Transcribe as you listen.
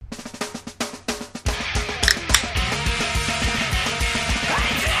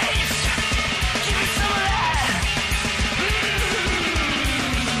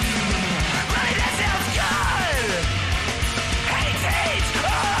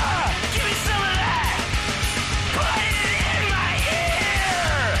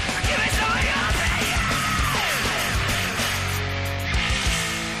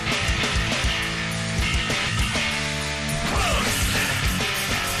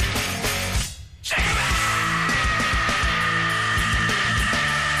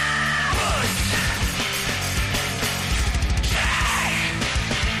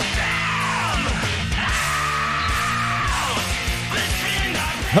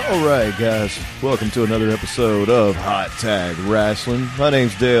All right, guys. Welcome to another episode of Hot Tag Wrestling. My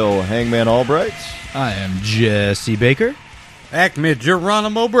name's Dale Hangman Albright. I am Jesse Baker. Acme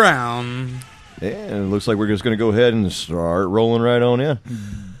Geronimo Brown. And it looks like we're just going to go ahead and start rolling right on in.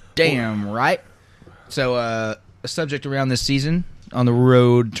 Damn right. So, a subject around this season on the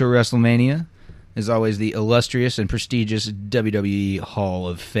road to WrestleMania is always the illustrious and prestigious WWE Hall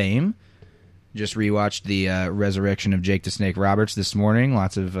of Fame. Just rewatched the resurrection of Jake the Snake Roberts this morning.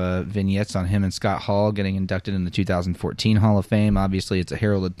 Lots of vignettes on him and Scott Hall getting inducted in the 2014 Hall of Fame. Obviously, it's a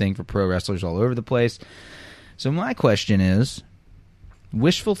heralded thing for pro wrestlers all over the place. So my question is,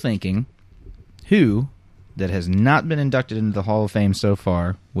 wishful thinking, who that has not been inducted into the Hall of Fame so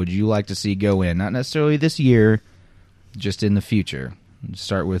far would you like to see go in? Not necessarily this year, just in the future. Let's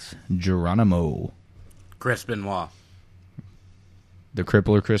start with Geronimo. Chris Benoit. The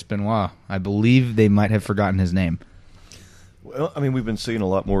crippler Chris Benoit. I believe they might have forgotten his name. Well, I mean, we've been seeing a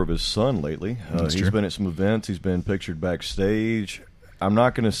lot more of his son lately. He's true. been at some events. He's been pictured backstage. I'm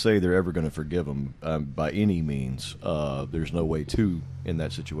not going to say they're ever going to forgive him by any means. There's no way to in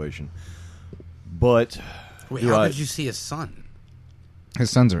that situation. But Wait, how did you see his son? His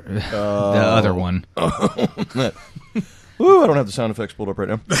sons are the other one. Ooh, I don't have the sound effects pulled up right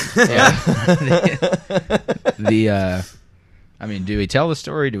now. Yeah. I mean, do we tell the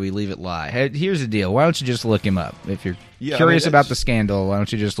story? Do we leave it lie? Hey, here's the deal. Why don't you just look him up? If you're curious about the scandal, why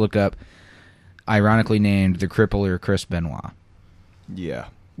don't you just look up, ironically named, the crippler Chris Benoit? Yeah.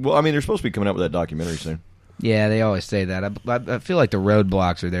 Well, I mean, they're supposed to be coming out with that documentary soon. Yeah, they always say that. I feel like the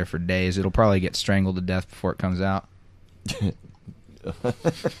roadblocks are there for days. It'll probably get strangled to death before it comes out.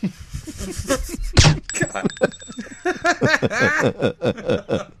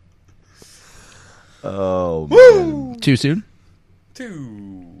 Oh, man. Too soon?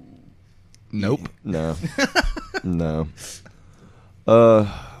 Nope. No. No.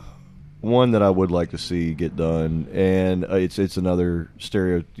 One that I would like to see get done, and it's another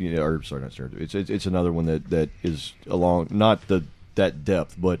it's another one that is along not that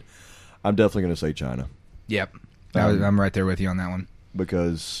depth, but I'm definitely going to say China. Yep. I'm right there with you on that one.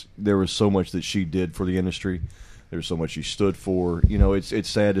 Because there was so much that she did for the industry. There was so much she stood for. You know, it's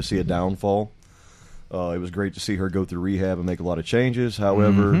sad to see a downfall. It was great to see her go through rehab and make a lot of changes.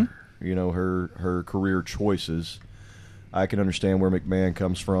 However, you know, her career choices, I can understand where McMahon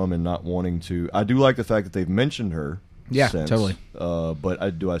comes from and not wanting to. I do like the fact that they've mentioned her. Yeah, since, totally.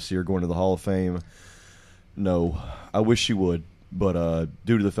 But do I see her going to the Hall of Fame? No. I wish she would. But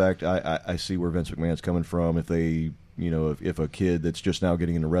due to the fact I see where Vince McMahon's coming from, if they, you know, if a kid that's just now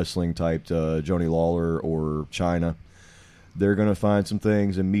getting into wrestling typed Johnny Lawler or China, they're going to find some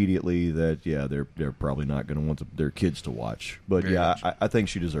things immediately that, yeah, they're probably not going to want their kids to watch. But Very yeah, much. I think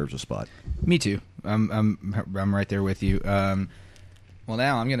she deserves a spot. Me too. I'm right there with you. Well,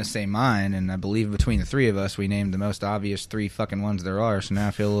 now I'm going to say mine, and I believe between the three of us, we named the most obvious three fucking ones there are, so now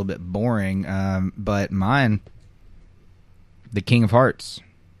I feel a little bit boring. But mine, the King of Hearts,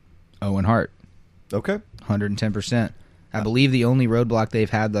 Owen Hart. Okay. 110%. I believe the only roadblock they've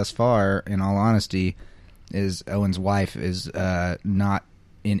had thus far, in all honesty, is Owen's wife is not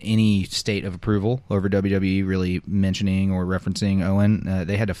in any state of approval over WWE really mentioning or referencing Owen.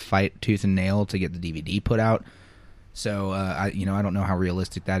 They had to fight tooth and nail to get the DVD put out. So, I don't know how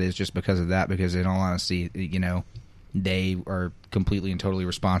realistic that is just because of that, because in all honesty, you know, they are completely and totally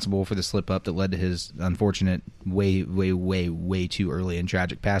responsible for the slip-up that led to his unfortunate way, way, way, way too early and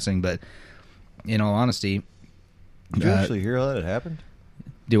tragic passing. But in all honesty... Did you actually hear how that had happened?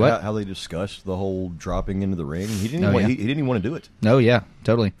 Do what? How they discussed the whole dropping into the ring. He didn't he didn't even want to do it. Oh, yeah,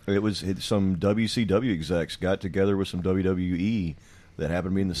 totally. Some WCW execs got together with some WWE that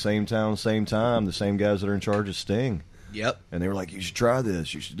happened to be in the same town, same time, the same guys that are in charge of Sting. Yep. And they were like, you should try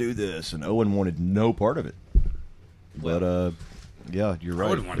this, you should do this. And Owen wanted no part of it. But, yeah, you're right. I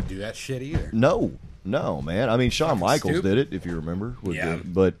wouldn't want to do that shit either. No, man. I mean, Shawn Michaels stupid. did it, if you remember. Yeah.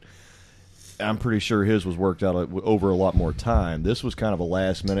 But I'm pretty sure his was worked out over a lot more time. This was kind of a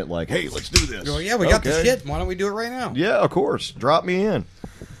last minute, like, hey, let's do this. Well, yeah, we got the shit. Why don't we do it right now? Yeah, of course. Drop me in.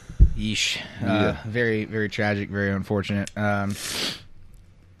 Yeesh. Yeah. Very, very tragic, very unfortunate.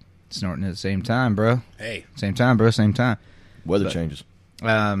 Snorting at the same time, bro. Hey. Same time, bro, same time. Weather changes.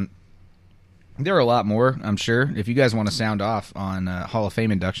 There are a lot more, I'm sure. If you guys want to sound off on Hall of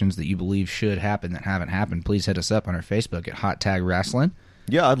Fame inductions that you believe should happen that haven't happened, please hit us up on our Facebook at Hot Tag Wrestling.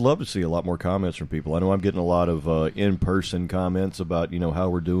 Yeah, I'd love to see a lot more comments from people. I know I'm getting a lot of in-person comments about, you know, how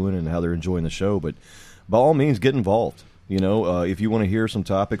we're doing and how they're enjoying the show, but by all means, get involved. You know, if you want to hear some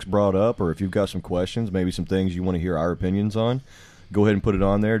topics brought up or if you've got some questions, maybe some things you want to hear our opinions on, go ahead and put it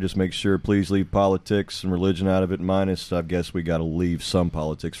on there. Just make sure, please leave politics and religion out of it. Minus, I guess we got to leave some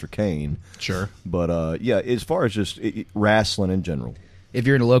politics for Kane. Sure. But yeah, as far as just wrestling in general. If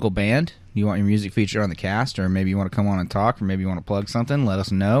you're in a local band, you want your music featured on the cast, or maybe you want to come on and talk, or maybe you want to plug something, let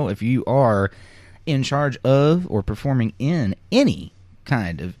us know. If you are in charge of or performing in any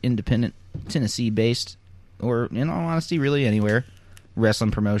kind of independent Tennessee-based, or in all honesty, really anywhere,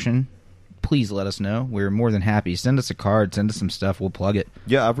 wrestling promotion, please let us know. We're more than happy. Send us a card, send us some stuff, we'll plug it.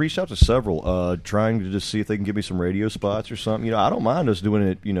 Yeah, I've reached out to several, trying to just see if they can give me some radio spots or something. I don't mind us doing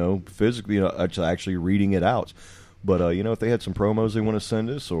it, physically, actually reading it out. But if they had some promos they want to send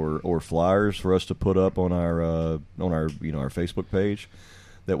us, or flyers for us to put up on our our Facebook page,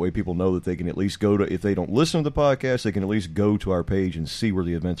 that way people know that they can at least go to, if they don't listen to the podcast, they can at least go to our page and see where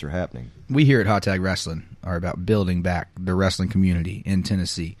the events are happening. We here at Hot Tag Wrestling are about building back the wrestling community in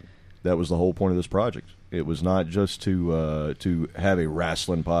Tennessee. That was the whole point of this project. It was not just to have a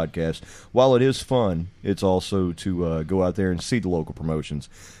wrestling podcast. While it is fun, it's also to go out there and see the local promotions,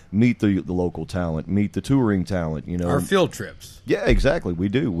 meet the local talent, meet the touring talent. Our field trips. Yeah, exactly. We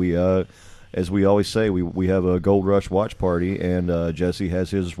do. We, as we always say, we have a Gold Rush watch party, and Jesse has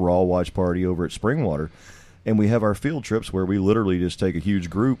his Raw watch party over at Springwater, and we have our field trips where we literally just take a huge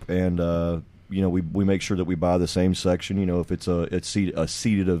group and we make sure that we buy the same section. If it's a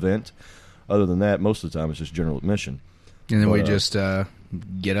seated event. Other than that, most of the time it's just general admission. And then we just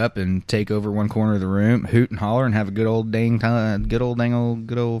get up and take over one corner of the room, hoot and holler, and have a good old fun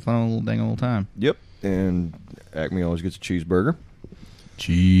old dang old time. Yep. And Acme always gets a cheeseburger.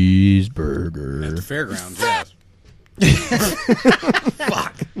 Cheeseburger. At the fairgrounds, yes.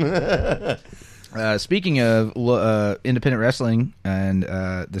 Fuck. Speaking of independent wrestling and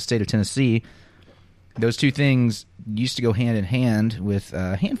the state of Tennessee, those two things used to go hand in hand with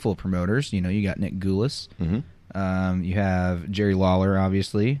a handful of promoters. You got Nick Goulas. Mm-hmm. You have Jerry Lawler,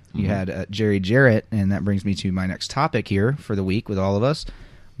 obviously. Mm-hmm. You had Jerry Jarrett, and that brings me to my next topic here for the week with all of us.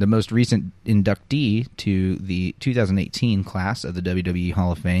 The most recent inductee to the 2018 class of the WWE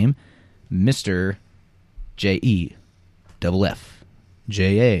Hall of Fame, Mr. JEFFJARRETT,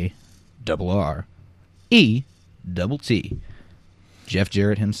 Jeff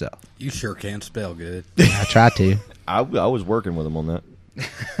Jarrett himself. You sure can spell good. I tried to. I was working with him on that.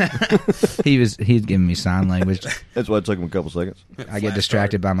 He's giving me sign language. That's why it took him a couple seconds. I get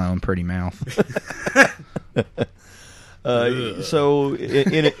distracted by my own pretty mouth. So,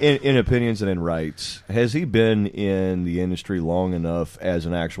 in opinions and in rights, has he been in the industry long enough as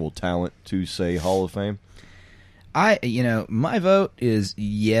an actual talent to say Hall of Fame? My vote is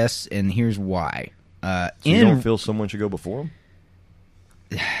yes, and here's why. So you don't feel someone should go before him?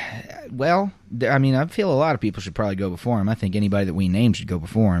 Well, I feel a lot of people should probably go before him. I think anybody that we name should go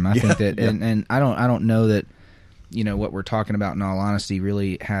before him. I think that, and I don't know that, what we're talking about, in all honesty,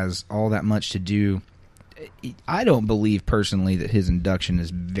 really has all that much to do. I don't believe personally that his induction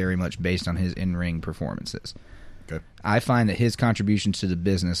is very much based on his in-ring performances. Okay. I find that his contributions to the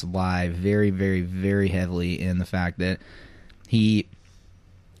business lie very, very, very heavily in the fact that he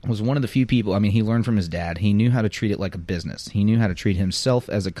was one of the few people. He learned from his dad. He knew how to treat it like a business. He knew how to treat himself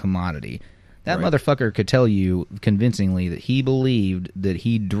as a commodity. That motherfucker could tell you convincingly that he believed that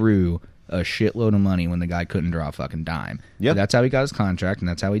he drew a shitload of money when the guy couldn't draw a fucking dime. Yep. That's how he got his contract, and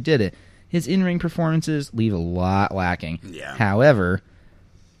that's how he did it. His in-ring performances leave a lot lacking. Yeah. However,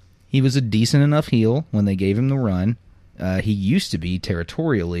 he was a decent enough heel when they gave him the run. He used to be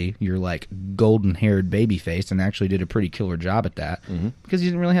territorially your golden-haired babyface, and actually did a pretty killer job at that because he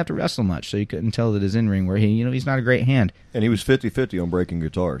didn't really have to wrestle much, so you couldn't tell that his in-ring where he's not a great hand. And he was 50-50 on breaking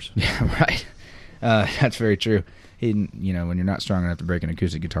guitars. Yeah, right. That's very true. When you're not strong enough to break an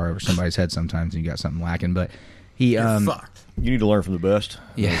acoustic guitar over somebody's head, sometimes you got something lacking. But you're fucked. You need to learn from the best.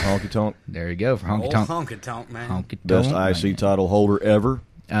 Yeah, Honky Tonk. There you go for Honky Tonk. Honky Tonk, man. Honky Best Tonk, IC title holder ever.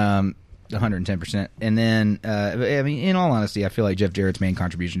 110%. And then, in all honesty, I feel like Jeff Jarrett's main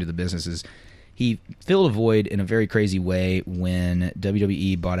contribution to the business is he filled a void in a very crazy way when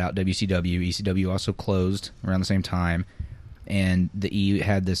WWE bought out WCW. ECW also closed around the same time, and the E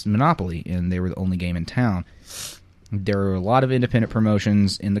had this monopoly, and they were the only game in town. There were a lot of independent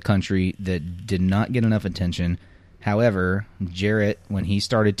promotions in the country that did not get enough attention. However, Jarrett, when he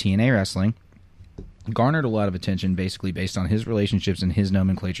started TNA Wrestling, garnered a lot of attention basically based on his relationships and his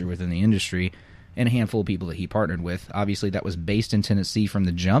nomenclature within the industry and a handful of people that he partnered with. Obviously, that was based in Tennessee from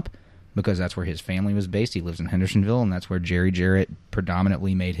the jump because that's where his family was based. He lives in Hendersonville, and that's where Jerry Jarrett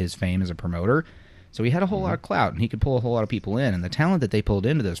predominantly made his fame as a promoter. So he had a whole lot of clout, and he could pull a whole lot of people in. And the talent that they pulled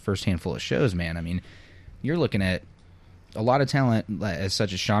into those first handful of shows, man, you're looking at a lot of talent,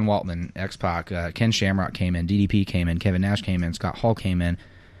 such as Sean Waltman, X-Pac, Ken Shamrock came in, DDP came in, Kevin Nash came in, Scott Hall came in.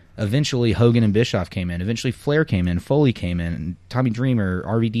 Eventually, Hogan and Bischoff came in. Eventually, Flair came in, Foley came in, Tommy Dreamer,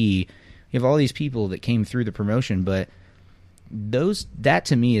 RVD. You have all these people that came through the promotion, but that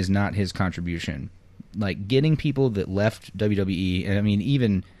to me is not his contribution. Like, getting people that left WWE, and I mean,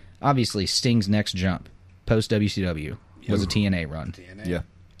 even obviously Sting's next jump post WCW was a TNA run. TNA.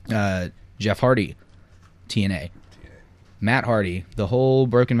 Yeah. Jeff Hardy, TNA. Matt Hardy, the whole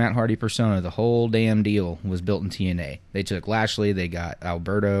broken Matt Hardy persona, the whole damn deal was built in TNA. They took Lashley, they got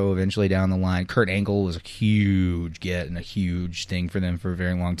Alberto eventually down the line. Kurt Angle was a huge get and a huge thing for them for a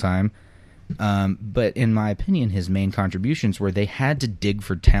very long time. But in my opinion, his main contributions were they had to dig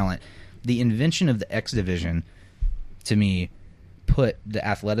for talent. The invention of the X Division, to me, put the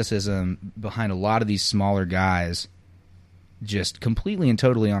athleticism behind a lot of these smaller guys just completely and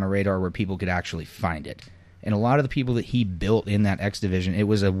totally on a radar where people could actually find it. And a lot of the people that he built in that X division, it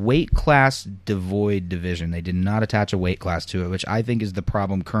was a weight class devoid division. They did not attach a weight class to it, which I think is the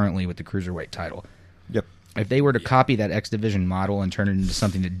problem currently with the Cruiserweight title. Yep. If they were to copy that X division model and turn it into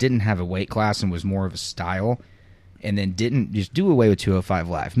something that didn't have a weight class and was more of a style, and then didn't just do away with 205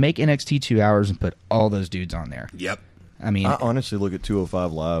 Live, make NXT 2 hours and put all those dudes on there. Yep. I mean, I honestly look at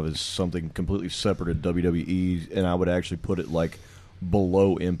 205 Live as something completely separate of WWE, and I would actually put it like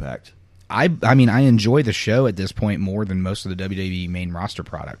below Impact. I mean, I enjoy the show at this point more than most of the WWE main roster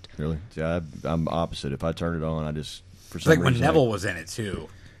product. Really? Yeah, I'm opposite. If I turn it on, I just for It's some like when reason Neville was in it too.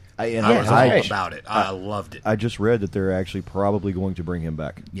 I I was all right. about it. I loved it. I just read that they're actually probably going to bring him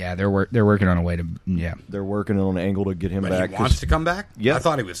back. Yeah, they're working on a way to They're working on an angle to get him But back. he wants to come back? Yeah. I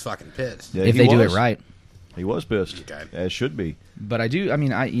thought he was fucking pissed. Yeah, if he they do it was. right. He was pissed. Okay. As should be. But I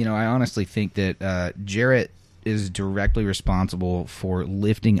honestly think that Jarrett is directly responsible for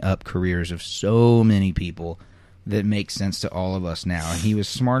lifting up careers of so many people that makes sense to all of us now. He was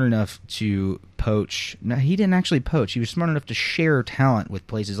smart enough to poach. No, he didn't actually poach. He was smart enough to share talent with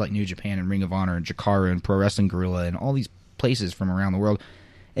places like New Japan and Ring of Honor and Chikara and Pro Wrestling Guerrilla and all these places from around the world,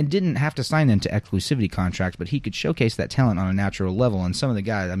 and didn't have to sign them to exclusivity contracts, but he could showcase that talent on a natural level. And some of the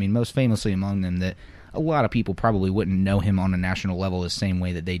guys, I mean, most famously among them that a lot of people probably wouldn't know him on a national level the same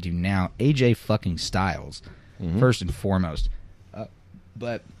way that they do now, AJ fucking Styles, first and foremost.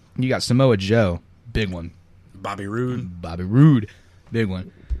 But you got Samoa Joe, big one. Bobby Roode. Bobby Roode, big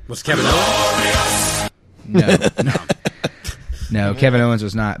one. Was Kevin Owens? No, Kevin Owens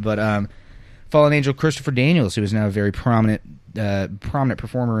was not. But Fallen Angel Christopher Daniels, who is now a very prominent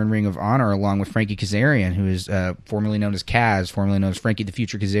performer in Ring of Honor, along with Frankie Kazarian, who is formerly known as Kaz, formerly known as Frankie the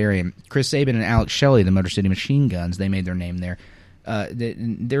Future Kazarian. Chris Sabin and Alex Shelley, the Motor City Machine Guns, they made their name there.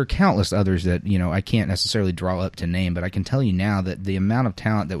 There are countless others that I can't necessarily draw up to name, but I can tell you now that the amount of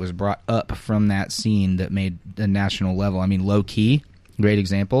talent that was brought up from that scene that made the national level. I mean, Low Key, great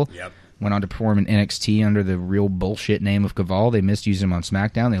example. Yep. Went on to perform in NXT under the real bullshit name of Caval. They misused him on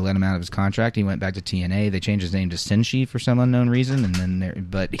SmackDown. They let him out of his contract. He went back to TNA. They changed his name to Senshi for some unknown reason, and then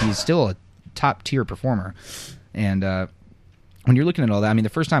but he's still a top tier performer. And when you're looking at all that, I mean, the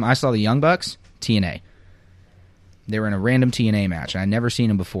first time I saw the Young Bucks, TNA. They were in a random TNA match. I'd never seen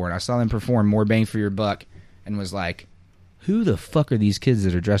them before, and I saw them perform More Bang for Your Buck and was like, who the fuck are these kids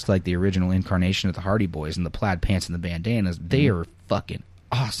that are dressed like the original incarnation of the Hardy Boys in the plaid pants and the bandanas? They are fucking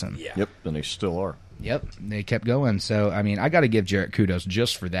awesome. Yeah. Yep, and they still are. Yep, they kept going. So, I mean, I got to give Jarrett kudos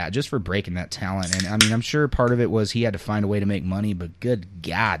just for that, just for breaking that talent. And, I mean, I'm sure part of it was he had to find a way to make money, but good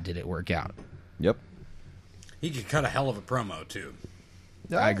God, did it work out. Yep. He could cut a hell of a promo, too.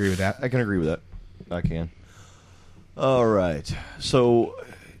 I agree with that. I can agree with that. I can. All right. So,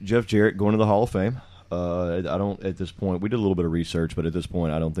 Jeff Jarrett going to the Hall of Fame. I don't, at this point, we did a little bit of research, but at this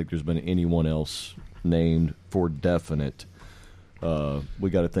point, I don't think there's been anyone else named for definite. We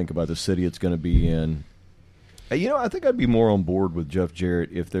got to think about the city it's going to be in. I think I'd be more on board with Jeff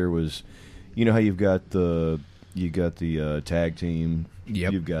Jarrett if there was, how you've got the tag team,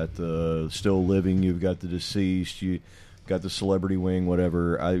 Yep. You've got the still living, you've got the deceased, you got the celebrity wing,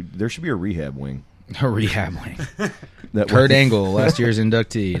 whatever. There should be a rehab wing. A rehab wing. That Kurt way- Angle, last year's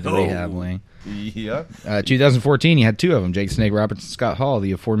inductee, the rehab wing. Yeah, 2014, you had two of them, Jake Snake Roberts and Scott Hall,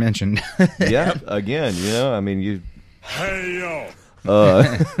 the aforementioned. yeah. Again, I mean, you. Hey, yo.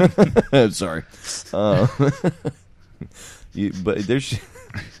 Sorry. But there's,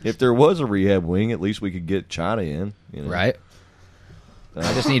 if there was a rehab wing, at least we could get China in. Right?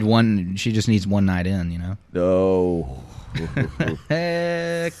 I just need one. She just needs one night in, Oh.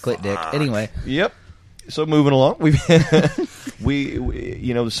 Clit dick. Anyway. Yep. So moving along, we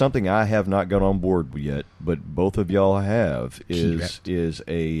something I have not got on board yet, but both of y'all have is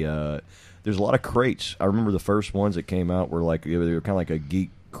a there's a lot of crates. I remember the first ones that came out were like they were kind of like a geek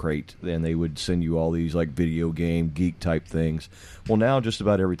crate, and they would send you all these like video game geek type things. Well, now just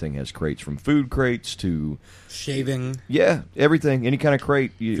about everything has crates, from food crates to Shaving. yeah, everything, any kind of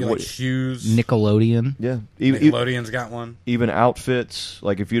crate. I feel like shoes. Nickelodeon. Yeah, Nickelodeon's got one. even outfits.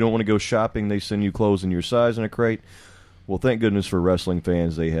 Like if you don't want to go shopping, they send you clothes in your size in a crate. Well, thank goodness for wrestling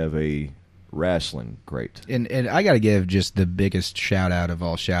fans, they have a wrestling crate. And I got to give just the biggest shout out of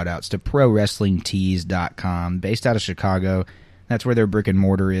all shout outs to ProWrestlingTees.com, based out of Chicago. That's where their brick and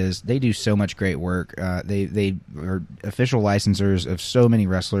mortar is. They do so much great work. They are official licensors of so many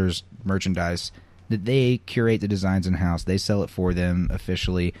wrestlers' merchandise that they curate the designs in-house. They sell it for them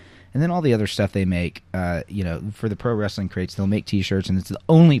officially. And then all the other stuff they make, for the pro wrestling crates, they'll make T-shirts, and it's the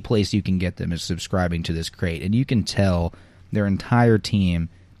only place you can get them is subscribing to this crate. And you can tell their entire team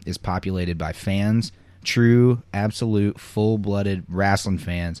is populated by fans, true, absolute, full-blooded wrestling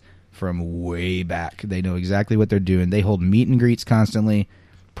fans from way back. They know exactly what they're doing. They hold meet and greets constantly.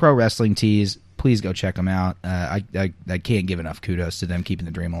 Pro Wrestling Tees, please go check them out. I can't give enough kudos to them keeping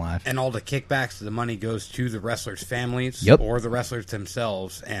the dream alive. And all the kickbacks, the money goes to the wrestlers' families Yep. or the wrestlers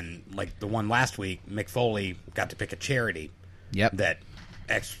themselves. And like the one last week, Mick Foley got to pick a charity Yep. that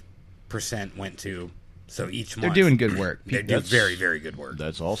X% went to. So each month. They're doing good work. They do very, very good work.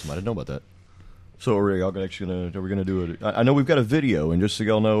 That's awesome. I didn't know about that. So are we gonna do it? I know we've got a video, and just so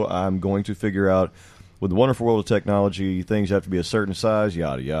y'all know, I'm going to figure out, with the wonderful world of technology, things have to be a certain size,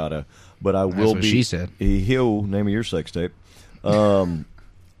 yada yada. But I will what be. she said. He'll name of your sex tape. So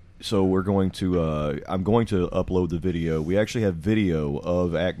we're going to. I'm going to upload the video. We actually have video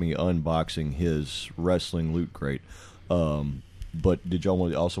of Acme unboxing his wrestling loot crate. But did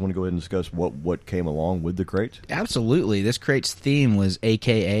y'all also want to go ahead and discuss what came along with the crate? Absolutely. This crate's theme was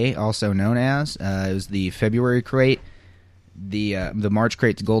AKA, also known as. It was the February crate. The March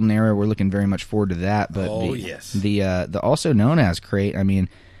crate's golden era. We're looking very much forward to that. But yes. The also known as crate, I mean,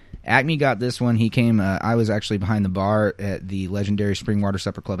 Acme got this one. He came, I was actually behind the bar at the legendary Springwater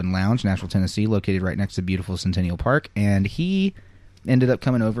Supper Club and Lounge, Nashville, Tennessee, located right next to beautiful Centennial Park. And he ended up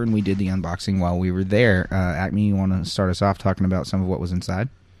coming over, and we did the unboxing while we were there. Acme, you want to start us off talking about some of what was inside?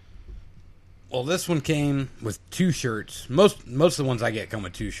 Well, this one came with 2 shirts. Most of the ones I get come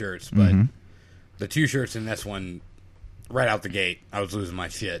with 2 shirts, but the 2 shirts in this one, right out the gate, I was losing my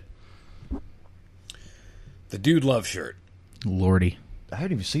shit. The Dude Love shirt. Lordy. I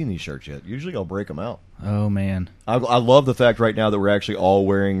haven't even seen these shirts yet. Usually I'll break them out. Oh, man. I love the fact right now that we're actually all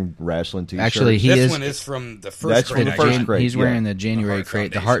wearing wrestling T-shirts. Actually, This one is from the first That's crate from the I first got. crate. He's yeah. wearing the January Heart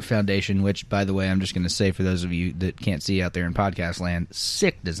crate, the Foundation. Heart Foundation, which, by the way, I'm just going to say for those of you that can't see out there in podcast land,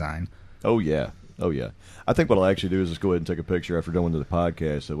 sick design. Oh yeah. I think what I'll actually do is just go ahead and take a picture after going to the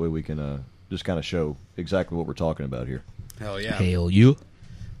podcast. That way we can just kind of show exactly what we're talking about here. Hell yeah. Hail you.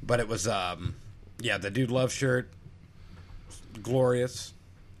 But it was, the Dude Love shirt, glorious.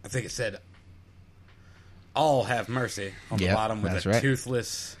 I think it said, "All have mercy" on the Yep, bottom with that's a right.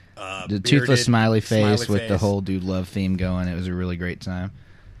 toothless, The bearded toothless smiley face with the face. whole Dude Love theme going. It was a really great time.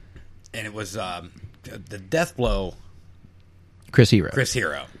 And it was the Death Blow Chris Hero. Chris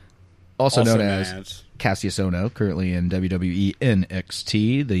Hero, also known as Cassius Ono, currently in WWE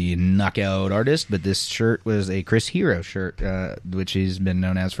NXT, the knockout artist. But this shirt was a Chris Hero shirt, which he's been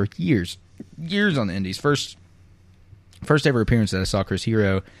known as for years on the indies. First ever appearance that I saw Chris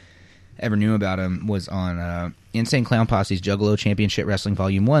Hero, ever knew about him, was on Insane Clown Posse's Juggalo Championship Wrestling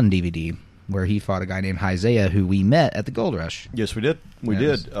Volume 1 DVD, where he fought a guy named Isaiah, who we met at the Gold Rush. Yes, we did. We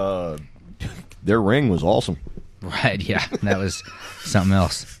Yes. did. Their ring was awesome. Right, yeah, that was something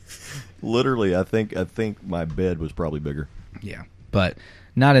else. Literally, I think my bed was probably bigger. Yeah, but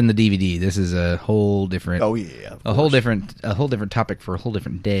not in the DVD. This is a whole different. Oh yeah, of a whole course. different topic for a whole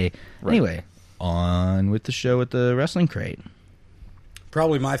different day. Right. Anyway, on with the show at the wrestling crate.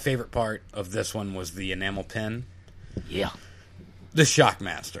 Probably my favorite part of this one was the enamel pin, Yeah, the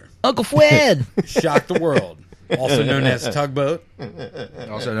Shockmaster. Uncle Fred, Shocked the world. Also known as Tugboat.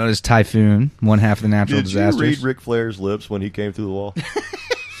 also known as Typhoon, one half of the Natural Did Disasters. you read Ric Flair's lips when he came through the wall?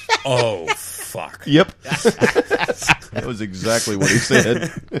 Oh, fuck. Yep. That was exactly what he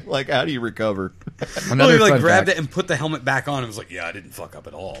said. Like, how do you recover? Another Well, he fun grabbed fact. it and put the helmet back on and was like, yeah, I didn't fuck up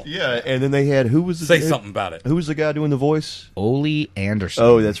at all. Yeah, and then they had who was the Say something about it. Who was the guy doing the voice? Ole Anderson.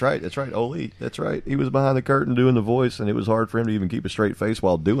 Oh, that's right. Ole. That's right. He was behind the curtain doing the voice, and it was hard for him to even keep a straight face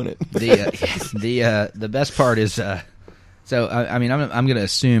while doing it. The best part is. So I mean, I'm going to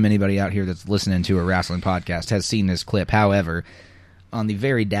assume anybody out here that's listening to a wrestling podcast has seen this clip. However, on the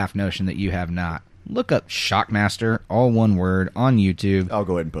very daft notion that you have not, look up Shockmaster, all one word, on YouTube. I'll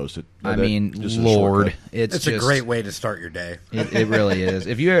go ahead and post it. I That- mean, just a Lord, shortcut. It's just a great way to start your day. It really is.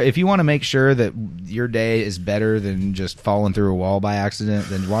 If you want to make sure that your day is better than just falling through a wall by accident,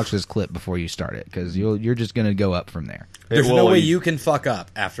 then watch this clip before you start it, because you're just going to go up from there. There's Well, no way you can fuck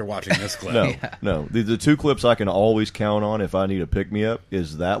up after watching this clip. No, no. The two clips I can always count on if I need a pick me up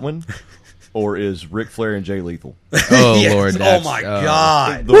is that one, or is Ric Flair and Jay Lethal. Oh Yes. Lord! Oh That's, my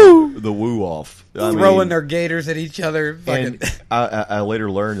god! The woo off. I Throwing mean, their gators at each other. Fucking. and I later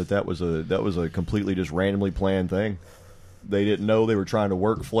learned that was a completely just randomly planned thing. They didn't know they were trying to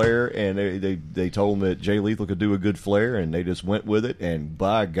work Flair, and they told him that Jay Lethal could do a good Flair, and they just went with it. And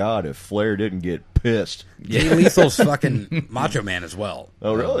by God, if Flair didn't get pissed, Jay Lethal's fucking Macho Man as well.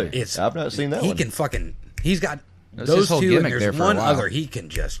 oh really? It's I've not seen that He one. can fucking. He's got That's his those whole two, and gimmick there there's for a one while. other he can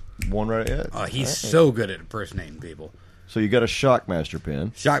just. One right yet. He's so good at impersonating people. So you got a Shockmaster pin.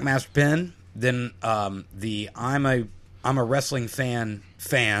 Shockmaster pin. Then the I'm a wrestling fan.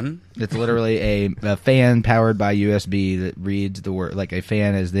 It's literally a fan powered by USB that reads the word, like a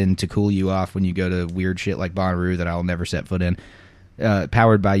fan is then to cool you off when you go to weird shit like Bonnaroo that I'll never set foot in.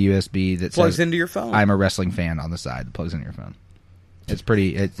 Powered by USB that Plugs says into your phone. I'm a wrestling fan on the side that plugs into your phone. It's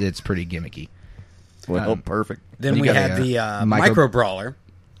pretty. It's pretty gimmicky. Well, perfect. Then You we got had a, the micro- micro brawler.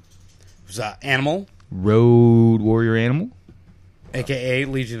 It was Animal, Road Warrior Animal. aka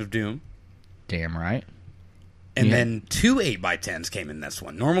Legion of Doom. Damn right. And Yeah. then 2 8x10s came in this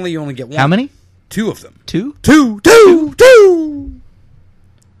one. Normally you only get one. How many? 2 of them. Two. Two. Two?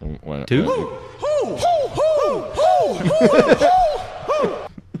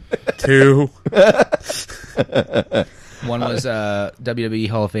 Two. One was WWE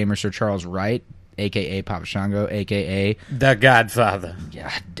Hall of Famer Sir Charles Wright, a.k.a. Papa Shango, a.k.a. The Godfather.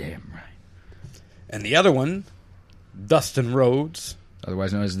 God damn right. And the other one, Dustin Rhodes.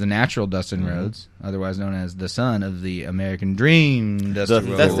 Otherwise known as the natural Dustin Rhodes. Otherwise known as the son of the American Dream, Dustin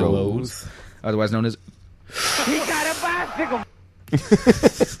Rhodes. Dustin Rhodes. Otherwise known as He got a bicycle.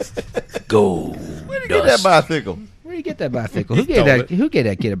 Gold Get that bicycle. Where do you get that bicycle? Who gave stole that? it. Who gave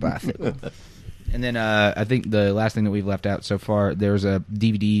that kid a bicycle? And then I think the last thing that we've left out so far, there's a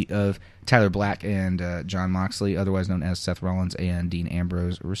DVD of Tyler Black and John Moxley, otherwise known as Seth Rollins and Dean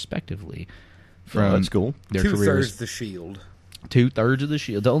Ambrose, respectively. Oh, that's cool. Their 2/3 careers, the Shield. 2/3 of the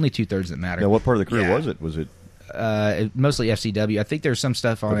Shield, the only 2/3 that matter. Now, what part of the career Yeah. was it? Was it? Mostly FCW. I think there's some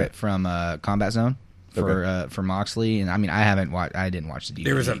stuff on it from Combat Zone for Moxley, and I mean I haven't watched. I didn't watch the DVD.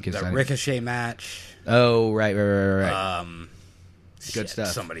 There was a 'cause the I- Ricochet match. Oh right. Good stuff.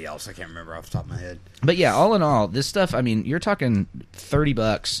 Somebody else. I can't remember off the top of my head. But yeah, all in all, this stuff, I mean, you're talking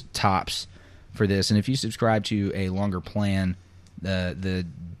 $30 tops for this, and if you subscribe to a longer plan, the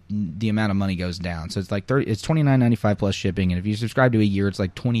amount of money goes down. So it's like it's $29.95 plus shipping, and if you subscribe to a year, it's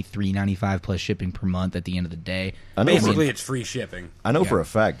like $23.95 plus shipping per month at the end of the day. I know. Basically, it's free shipping. I know Yeah. for a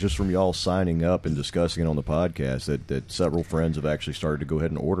fact, just from y'all signing up and discussing it on the podcast, that several friends have actually started to go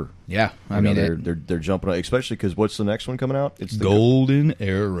ahead and order. Yeah, I You know, mean, they're jumping on, especially because what's the next one coming out? It's the Golden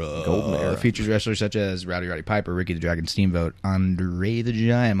Era. Golden Era. Features wrestlers such as Rowdy Roddy Piper, Ricky the Dragon Steamboat, Andre the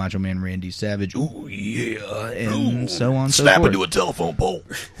Giant, Macho Man Randy Savage, ooh yeah, and so on and so forth. a telephone pole.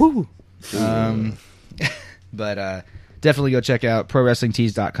 Woo. But definitely go check out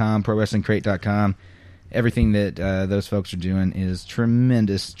ProWrestlingTees.com, ProWrestlingCrate.com. Everything that those folks are doing is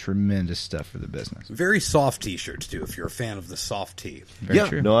tremendous, tremendous stuff for the business. Very soft T-shirts too. If you're a fan of the soft tee. Very Yeah,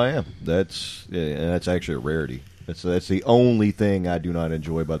 true. no, I am. That's actually a rarity. That's the only thing I do not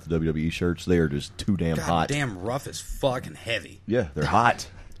enjoy about the WWE shirts. They are just too damn God hot. damn rough as fuck and heavy. Yeah, they're hot.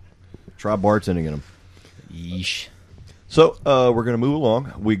 Try bartending in them. Yeesh. So we're going to move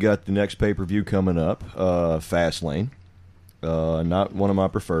along. We got the next pay-per-view coming up, Fastlane. Not one of my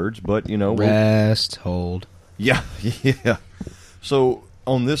preferreds, but you know, Rest, hold. yeah. So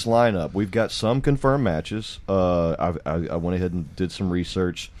on this lineup, we've got some confirmed matches. I went ahead and did some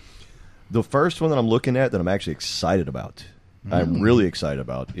research. The first one that I'm looking at that I'm actually excited about, I'm really excited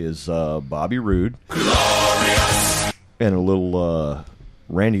about, is Bobby Roode and a little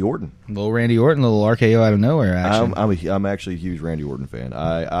Randy Orton. Little Randy Orton, little RKO out of nowhere action. I'm actually a huge Randy Orton fan.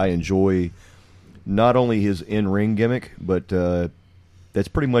 I enjoy not only his in-ring gimmick, but that's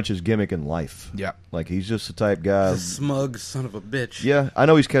pretty much his gimmick in life. Yeah. Like, he's just the type guy. The smug son of a bitch. Yeah, I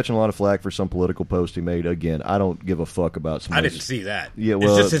know he's catching a lot of flack for some political post he made. Again, I don't give a fuck about some. I didn't see that. Yeah,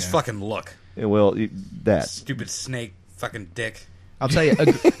 well, it's just his fucking look. That. Stupid snake fucking dick. I'll tell you,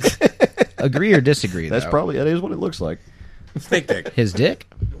 agree or disagree, That's though. that is what it looks like. Snake dick. His dick?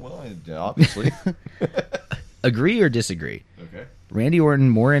 Well, obviously. Agree or disagree? Okay. Randy Orton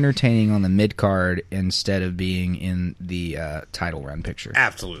more entertaining on the mid-card instead of being in the title run picture.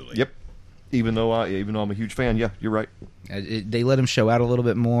 Absolutely. Yep. Even though I'm a huge fan, yeah, you're right. They let him show out a little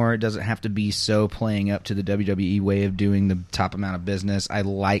bit more. It doesn't have to be so playing up to the WWE way of doing the top amount of business. I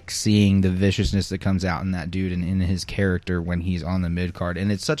like seeing the viciousness that comes out in that dude and in his character when he's on the mid card. And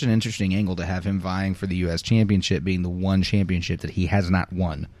it's such an interesting angle to have him vying for the U.S. Championship, being the one championship that he has not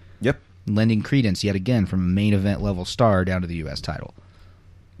won. Yep. Lending credence yet again from a main event level star down to the U.S. title.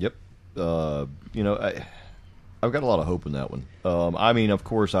 Yep. I've got a lot of hope in that one. I mean, of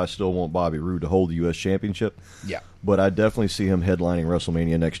course, I still want Bobby Roode to hold the U.S. Championship. Yeah. But I definitely see him headlining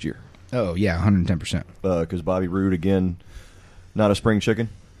WrestleMania next year. Oh, yeah, 110%. Because Bobby Roode, again, not a spring chicken.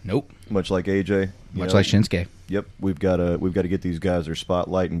 Nope. Much like AJ. Much like Shinsuke. Yep. We've got to get these guys their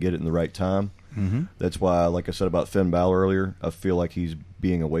spotlight and get it in the right time. Mm-hmm. That's why, like I said about Finn Balor earlier, I feel like he's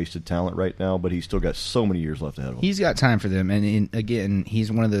being a wasted talent right now, but he's still got so many years left ahead of him. He's got time for them, and again,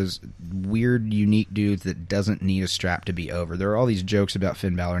 he's one of those weird, unique dudes that doesn't need a strap to be over. There are all these jokes about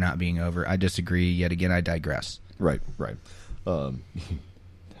Finn Balor not being over. I disagree. Yet again, I digress. Right. God,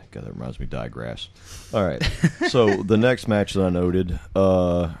 that reminds me of digress. All right. So the next match that I noted,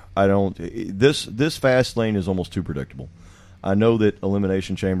 this fast lane is almost too predictable. I know that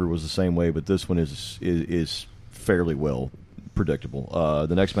Elimination Chamber was the same way, but this one is fairly well predictable.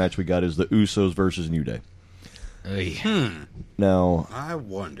 The next match we got is the Usos versus New Day. Now, I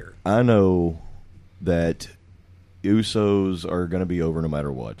wonder. I know that Usos are going to be over no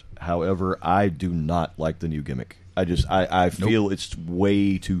matter what. However, I do not like the new gimmick. I feel it's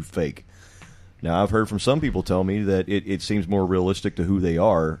way too fake. Now, I've heard from some people tell me that it seems more realistic to who they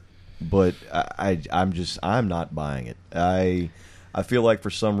are, but I'm not buying it. I feel like for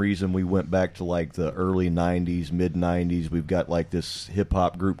some reason we went back to like the early 90s, mid 90s. We've got like this hip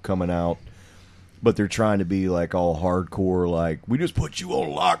hop group coming out, but they're trying to be like all hardcore, like we just put you on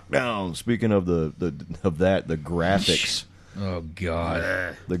lockdown. Speaking of the graphics. Oh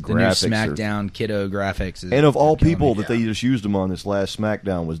God! The new SmackDown kiddo graphics, and of all people that they just used them on this last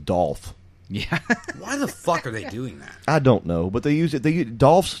SmackDown was Dolph. Yeah. Why the fuck are they doing that? I don't know, but they use it.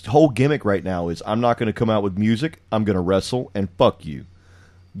 Dolph's whole gimmick right now is I'm not going to come out with music. I'm going to wrestle and fuck you.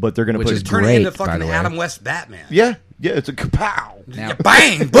 But they're going to put turn it into fucking Adam West Batman. Yeah, it's a kapow. Now,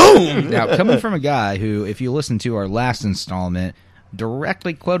 bang, boom. Now, coming from a guy who, if you listen to our last installment,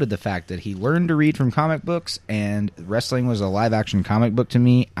 directly quoted the fact that he learned to read from comic books and wrestling was a live-action comic book to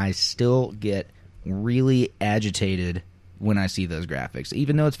me, I still get really agitated when I see those graphics.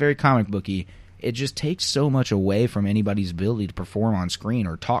 Even though it's very comic booky, it just takes so much away from anybody's ability to perform on screen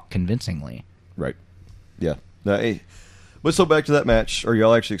or talk convincingly. Right. Yeah. But so back to that match. Are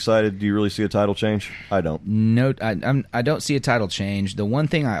y'all actually excited? Do you really see a title change? I don't. No, I don't see a title change. The one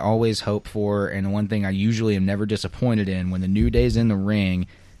thing I always hope for, and the one thing I usually am never disappointed in when the New Day's in the ring,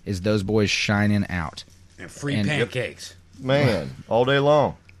 is those boys shining out. And free pancakes. Man, all day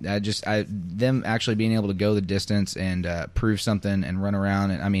long. Them actually being able to go the distance and prove something and run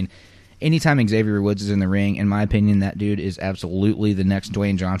around. And I mean, anytime Xavier Woods is in the ring, in my opinion, that dude is absolutely the next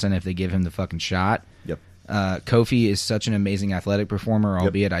Dwayne Johnson if they give him the fucking shot. Yep. Kofi is such an amazing athletic performer,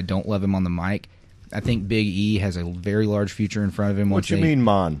 albeit I don't love him on the mic. I think Big E has a very large future in front of him. What you mean,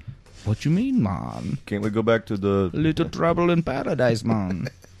 man? What you mean, man? Can't we go back to the Little Trouble in Paradise, man?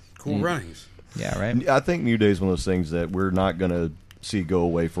 Cool runnings. Yeah, right. I think New Day is one of those things that we're not going to see go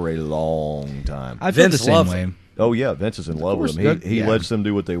away for a long time. I feel the same way. Oh yeah, Vince is in love with them. He lets them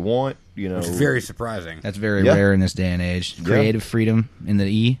do what they want. It's very surprising. That's very rare in this day and age. Creative freedom in the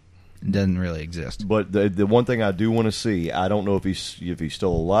E doesn't really exist. But the one thing I do want to see, I don't know if he's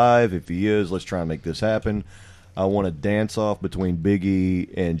still alive. If he is, let's try and make this happen. I want a dance off between Big E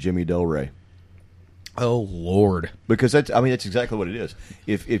and Jimmy Del Rey. Oh Lord! Because that's exactly what it is.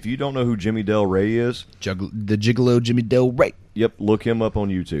 If you don't know who Jimmy Del Rey is, the Gigolo Jimmy Del Rey. Yep, look him up on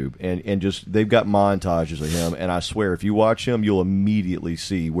YouTube and just they've got montages of him, and I swear if you watch him, you'll immediately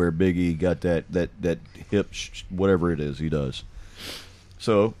see where Big E got that hip whatever it is he does.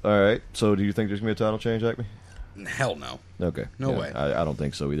 So all right, so do you think there's gonna be a title change, Acme? Hell no. Okay, no way. I don't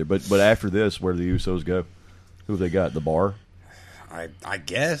think so either. But after this, where do the Usos go? Who have they got? The Bar. I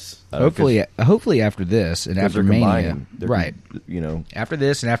guess. Hopefully after this and after Mania, right? After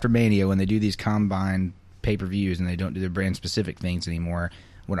this and after Mania, when they do these combined pay-per-views and they don't do their brand-specific things anymore,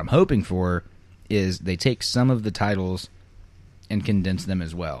 what I'm hoping for is they take some of the titles and condense them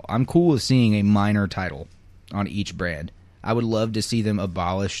as well. I'm cool with seeing a minor title on each brand. I would love to see them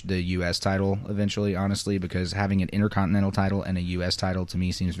abolish the U.S. title eventually, honestly, because having an Intercontinental title and a U.S. title to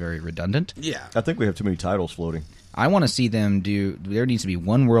me seems very redundant. Yeah. I think we have too many titles floating. I want to see them there needs to be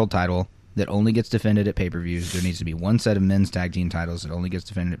one world title that only gets defended at pay-per-views. There needs to be one set of men's tag team titles that only gets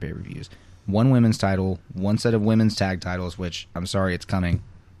defended at pay-per-views. One women's title, one set of women's tag titles, which, I'm sorry, it's coming.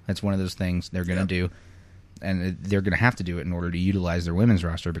 That's one of those things they're going to do. And they're going to have to do it in order to utilize their women's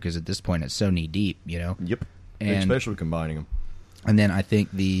roster because at this point it's so knee-deep, you know? Yep. And, especially combining them. And then I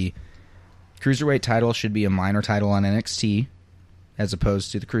think the Cruiserweight title should be a minor title on NXT as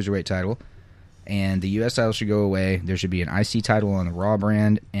opposed to the Cruiserweight title. And the U.S. title should go away. There should be an IC title on the Raw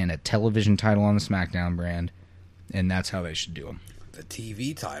brand and a television title on the SmackDown brand. And that's how they should do them. The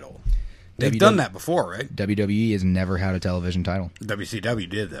TV title. They've done that before, right? WWE has never had a television title. WCW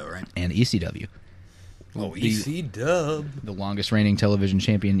did, though, right? And ECW. Oh, ECW. The longest reigning television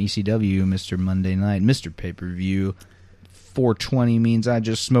champion in ECW, Mr. Monday Night, Mr. Pay-Per-View. 420 means I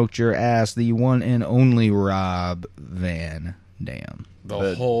just smoked your ass, the one and only Rob Van Dam.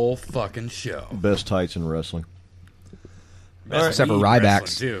 The whole fucking show. Best tights in wrestling. Best Except for meat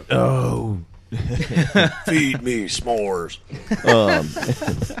Ryback's. wrestling, too. Oh. Feed me s'mores.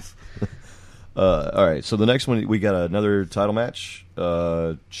 All right, so the next one, we got another title match.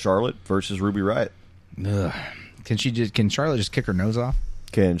 Charlotte versus Ruby Riott. Ugh. Can Charlotte just kick her nose off?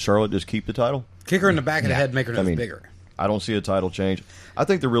 Can Charlotte just keep the title? Kick her in the back of the head, make her nose bigger. I don't see a title change. I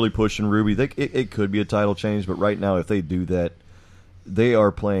think they're really pushing Ruby. It could be a title change, but right now, if they do that, they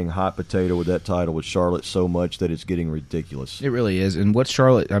are playing hot potato with that title with Charlotte so much that it's getting ridiculous. It really is. And what's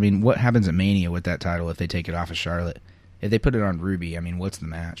Charlotte? I mean, what happens at Mania with that title if they take it off of Charlotte? If they put it on Ruby, I mean, what's the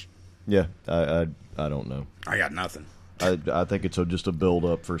match? Yeah, I don't know. I got nothing. I think it's just a build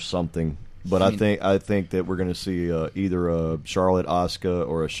up for something. But I think that we're going to see either a Charlotte Asuka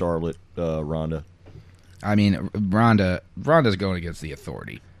or a Charlotte Ronda. I mean, Ronda's going against the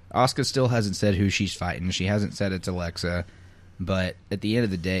Authority. Asuka still hasn't said who she's fighting. She hasn't said it's Alexa. But at the end of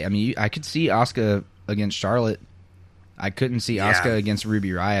the day, I mean, I could see Asuka against Charlotte. I couldn't see Asuka against Ruby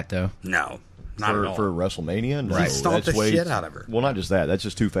Riott, though. No, not at all. For WrestleMania? No, Right. Stomp the shit out of her. Well, not just that. That's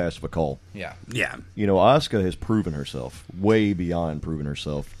just too fast of a call. Yeah. Yeah. You know, Asuka has proven herself, way beyond proven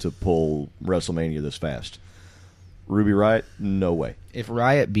herself, to pull WrestleMania this fast. Ruby Riott, no way. If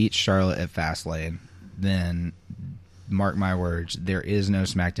Riott beats Charlotte at Fastlane, then mark my words, there is no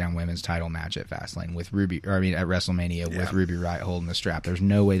SmackDown Women's title match at Fastlane with at WrestleMania with Ruby Riott holding the strap. There's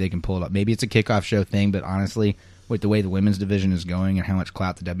no way they can pull it up. Maybe it's a kickoff show thing, but honestly, with the way the women's division is going and how much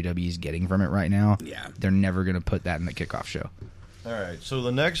clout the WWE is getting from it right now, they're never going to put that in the kickoff show. All right, so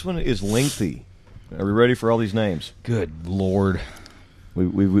the next one is lengthy. Are we ready for all these names? Good Lord.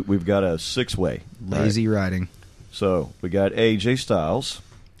 We've got a six-way. Lazy writing. So we got AJ Styles,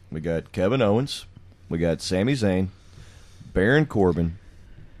 we got Kevin Owens, we got Sami Zayn, Baron Corbin,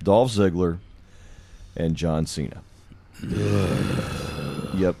 Dolph Ziggler, and John Cena.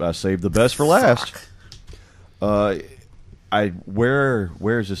 Yep, I saved the best for last. Where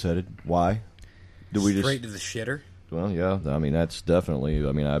is this headed? Why? Do we Straight to the shitter? Well, yeah. I mean, that's definitely.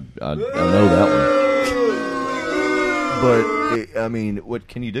 I mean, I know that one. But I mean, what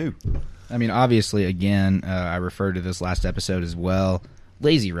can you do? I mean, obviously, again, I referred to this last episode as well.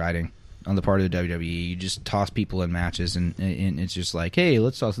 Lazy writing on the part of the WWE. You just toss people in matches, and it's just like, hey,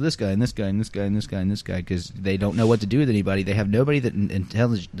 let's toss this guy and this guy and this guy and this guy and this guy because they don't know what to do with anybody. They have nobody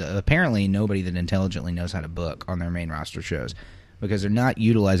that apparently nobody that intelligently knows how to book on their main roster shows because they're not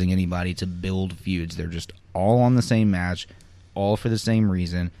utilizing anybody to build feuds. They're just all on the same match, all for the same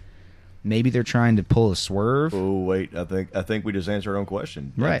reason. Maybe they're trying to pull a swerve. Oh wait, I think we just answered our own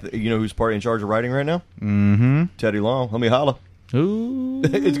question. Right. You know who's in charge of writing right now? Mm-hmm. Teddy Long. Let me holla. Ooh.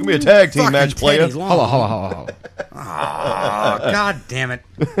 It's gonna be a tag team match, player. Holla. Oh, God damn it.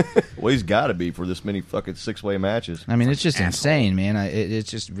 Well, he's got to be for this many fucking six-way matches. I mean, it's just Asshole. insane, man.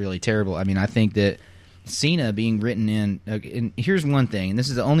 It's just really terrible. I mean, I think that Cena being written in... and here's one thing, and this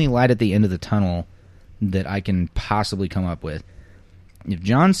is the only light at the end of the tunnel that I can possibly come up with. If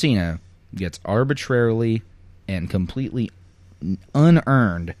John Cena gets arbitrarily and completely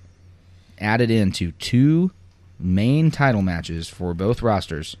unearned added into two main title matches for both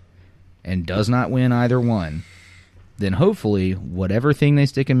rosters and does not win either one, then hopefully whatever thing they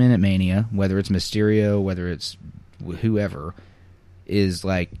stick him in at Mania, whether it's Mysterio, whether it's is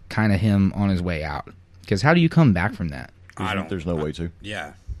like kind of him on his way out. Because how do you come back from that? There's no way to.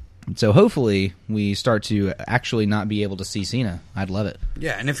 Yeah. So hopefully we start to actually not be able to see Cena. I'd love it.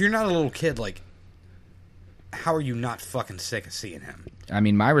 Yeah, and if you're not a little kid, like, how are you not fucking sick of seeing him? I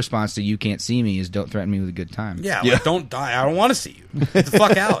mean, my response to "you can't see me" is "don't threaten me with a good time." Yeah, like, don't die. I don't want to see you. Get the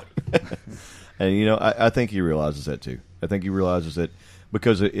fuck out. And, you know, I think he realizes that, too. I think he realizes that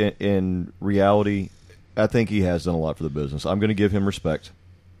because in reality, I think he has done a lot for the business. I'm going to give him respect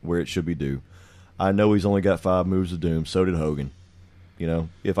where it should be due. I know he's only got 5 moves of doom. So did Hogan. You know,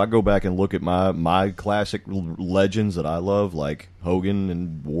 if I go back and look at my classic legends that I love, like Hogan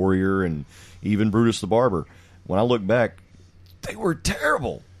and Warrior and even Brutus the Barber, when I look back, they were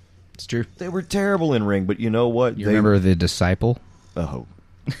terrible. It's true. They were terrible in ring, but you know what? You remember The Disciple? Oh.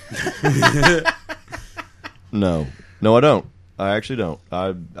 No, I don't. I actually don't.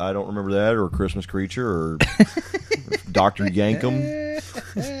 I don't remember that, or Christmas Creature, or Dr. Yankum.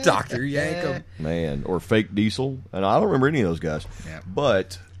 Dr. Yankum. Man, or Fake Diesel. And I don't remember any of those guys. Yeah.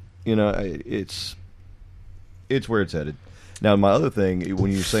 But, you know, it's where it's headed. Now, my other thing,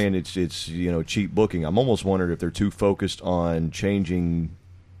 when you're saying it's you know, cheap booking, I'm almost wondering if they're too focused on changing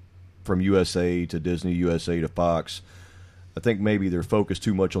from USA to Disney, USA to Fox. I think maybe they're focused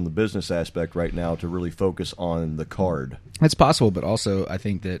too much on the business aspect right now to really focus on the card. It's possible, but also I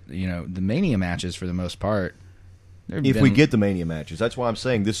think that, you know, the Mania matches for the most part. If we get the Mania matches, that's why I'm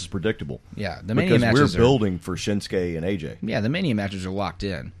saying this is predictable. Yeah, the Mania because matches we're building for Shinsuke and AJ. Yeah, the Mania matches are locked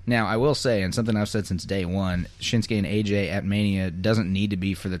in. Now, I will say, and something I've said since day one, Shinsuke and AJ at Mania doesn't need to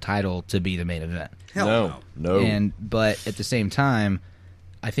be for the title to be the main event. Hell No. But at the same time,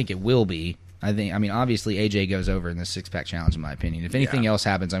 I think it will be. I mean, obviously AJ goes over in the six-pack challenge, in my opinion. If anything else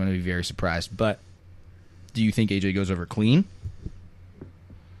happens, I'm going to be very surprised. But do you think AJ goes over clean?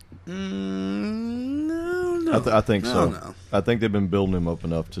 No. I think so. No. I think they've been building him up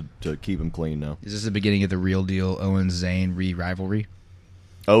enough to keep him clean now. Is this the beginning of the real deal Owens-Zayn rivalry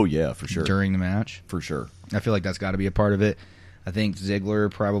Oh, yeah, for sure. during the match? For sure. I feel like that's got to be a part of it. I think Ziggler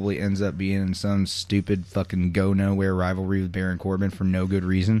probably ends up being in some stupid fucking go-nowhere rivalry with Baron Corbin for no good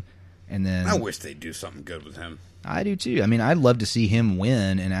reason. And then I wish they'd do something good with him. I do too. I mean, I'd love to see him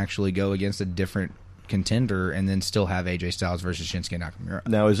win and actually go against a different contender and then still have AJ Styles versus Shinsuke Nakamura.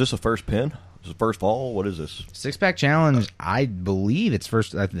 Now, is this a first pin? Is it first fall? What is this? Six-pack challenge, I believe it's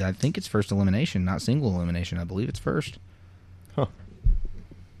first. I think it's first elimination, not single elimination. I believe it's first. Huh.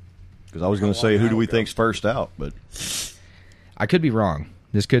 Because I was going to say, who do we think's first out? But I could be wrong.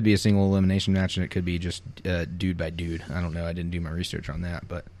 This could be a single elimination match, and it could be just dude by dude. I don't know. I didn't do my research on that,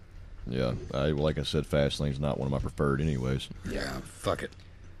 but yeah, like I said, Fastlane's not one of my preferred anyways. Yeah, fuck it.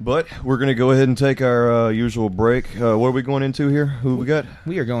 But we're going to go ahead and take our usual break. What are we going into here? Who we got?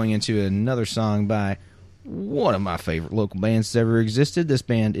 we are going into another song by one of my favorite local bands that's ever existed. This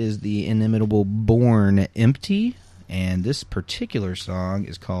band is the inimitable Born Empty, and this particular song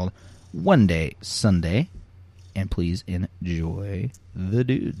is called One Day Sunday. And please enjoy the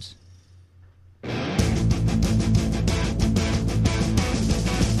dudes.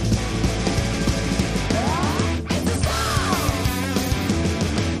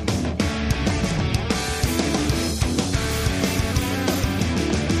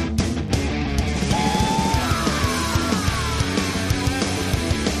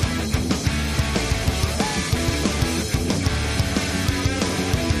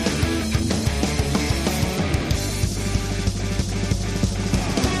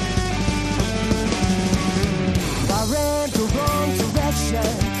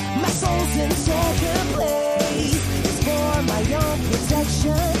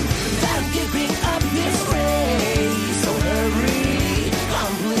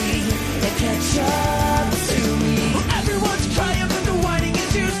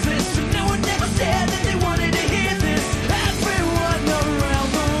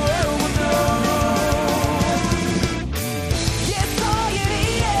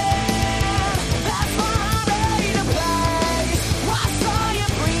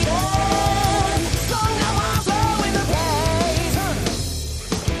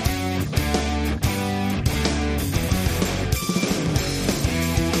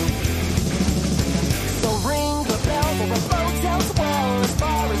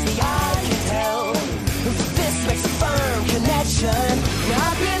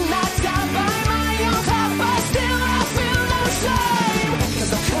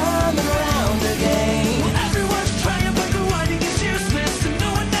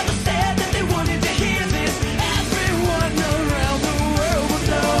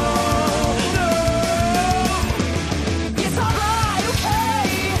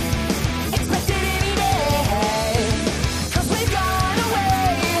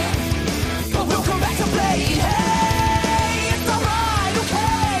 But we'll come back to play. Hey, it's alright.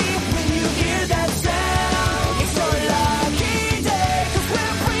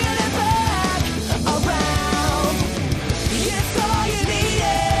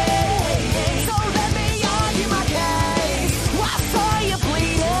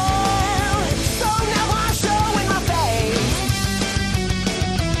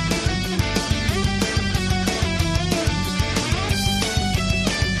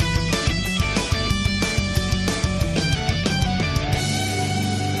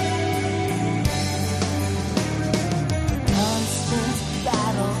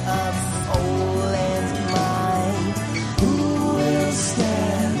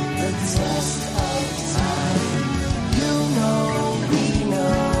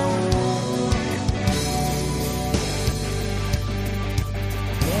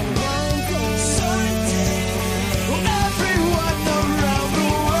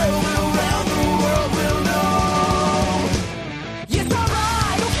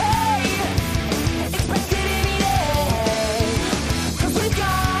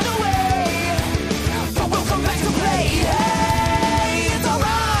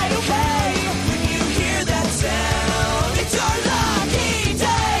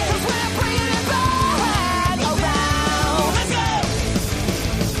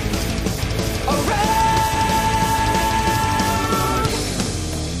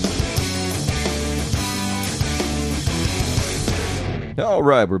 All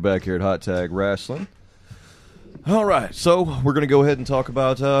right, we're back here at Hot Tag Wrestling. All right, so we're going to go ahead and talk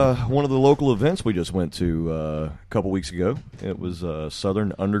about one of the local events we just went to a couple weeks ago. It was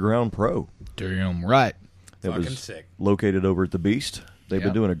Southern Underground Pro. Damn right. It Fucking was sick. located over at the Beast. They've Yep.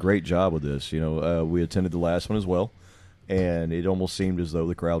 been doing a great job with this. We attended the last one as well, and it almost seemed as though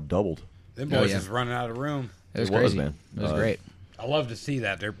the crowd doubled. Them boys yeah. is running out of room. It was It was, crazy, man. It was great. I love to see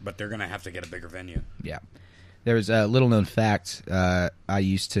that, but they're going to have to get a bigger venue. Yeah. There was a little known fact. I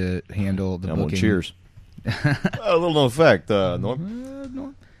used to handle the I'm on booking. Cheers. A little known fact,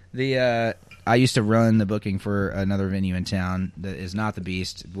 Norm. I used to run the booking for another venue in town that is not the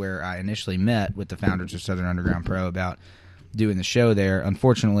Beast, where I initially met with the founders of Southern Underground Pro about doing the show there.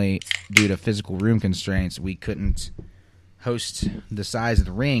 Unfortunately, due to physical room constraints, we couldn't host the size of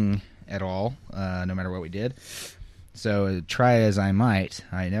the ring at all, no matter what we did. So try as I might,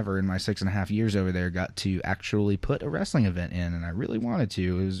 I never in my 6.5 years over there got to actually put a wrestling event in, and I really wanted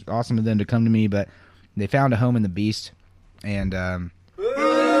to. It was awesome of them to come to me, but they found a home in the Beast, and but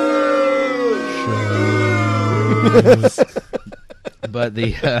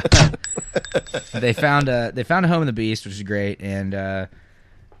they found a home in the Beast, which is great, and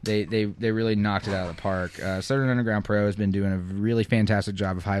they really knocked it out of the park. Southern Underground Pro has been doing a really fantastic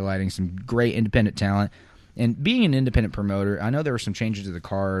job of highlighting some great independent talent. And being an independent promoter, I know there were some changes to the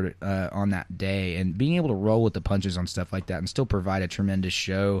card on that day, and being able to roll with the punches on stuff like that and still provide a tremendous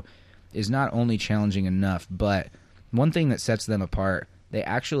show is not only challenging enough, but one thing that sets them apart, they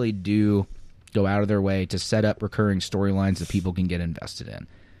actually do go out of their way to set up recurring storylines that people can get invested in.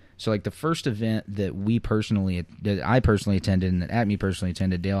 So, like the first event that I personally attended and that Acme personally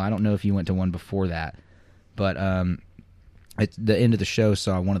attended, Dale, I don't know if you went to one before that, but at the end of the show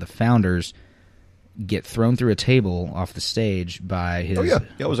saw one of the founders get thrown through a table off the stage by his... Oh, yeah.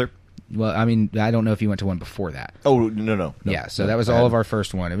 I was there. Well, I mean, I don't know if you went to one before that. Oh, no. Yeah, so that was all of our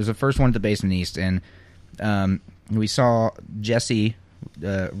first one. It was the first one at the Basement East, and we saw Jesse,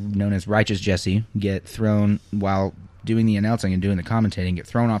 known as Righteous Jesse, get thrown while doing the announcing and doing the commentating, get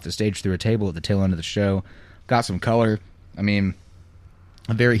thrown off the stage through a table at the tail end of the show. Got some color. I mean,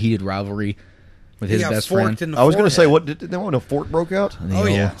 a very heated rivalry with his best friend. I was going to say, what did they want? A fork broke out? The Oh, old,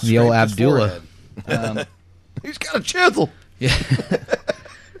 yeah. the old Scraped his Abdullah. forehead. He's got a chisel. Yeah,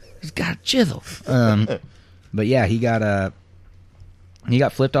 he's got a chisel. But yeah, he got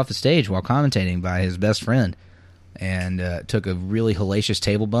flipped off the stage while commentating by his best friend, and took a really hellacious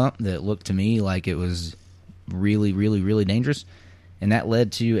table bump that looked to me like it was really, really, really dangerous, and that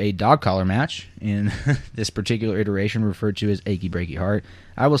led to a dog collar match in this particular iteration referred to as Achy Breaky Heart.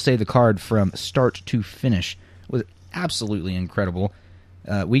 I will say the card from start to finish was absolutely incredible.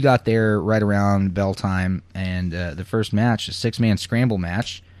 We got there right around bell time, and the first match, a 6-man scramble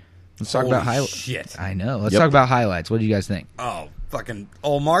match. Let's talk about highlights. Shit. I know. Let's Yep. talk about highlights. What do you guys think? Oh, fucking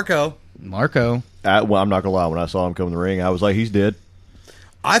old Marco. Marco. Well, I'm not going to lie. When I saw him come in the ring, I was like, he's dead.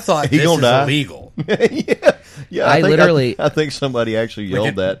 I thought He this gonna is die. illegal. Yeah. I literally- I think somebody actually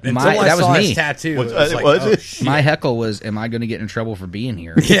yelled that. Until My- I that was saw me. his tattoo. Was- it was like, was oh, it? shit. My heckle was, am I going to get in trouble for being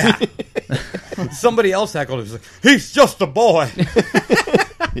here? Yeah. Somebody else heckled. It was like, he's just a boy.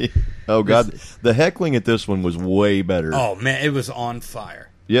 Oh, God. The heckling at this one was way better. Oh, man, it was on fire.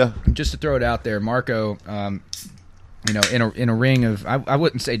 Yeah. Just to throw it out there, Marco, in a ring of, I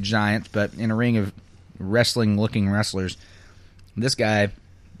wouldn't say giants, but in a ring of wrestling-looking wrestlers, this guy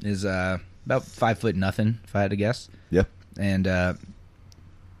is about 5'0", if I had to guess, Yeah. and had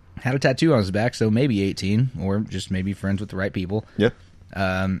a tattoo on his back, so maybe 18, or just maybe friends with the right people. Yeah.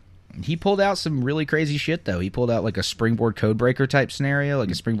 He pulled out some really crazy shit, though. He pulled out like a springboard codebreaker type scenario,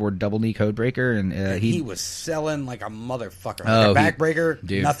 like a springboard double knee codebreaker, and He was selling like a motherfucker. Oh, Like a backbreaker,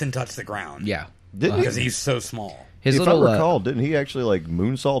 dude. nothing touched the ground. yeah. Didn't Because he? he's so small. His If little I recall, didn't he actually like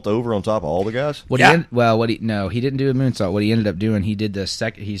moonsault over on top of all the guys? Yeah. He didn't do a moonsault. What he ended up doing, he did he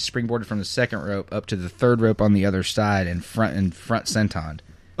springboarded from the second rope up to the third rope on the other side and front senton.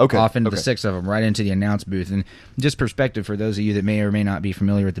 Okay, Off into the okay. 6 of them, right into the announce booth. And just perspective for those of you that may or may not be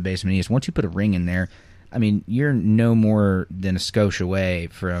familiar with the Basement East, once you put a ring in there, I mean, you're no more than a skosh away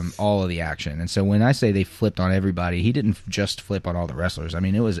from all of the action. And so when I say they flipped on everybody, he didn't just flip on all the wrestlers. I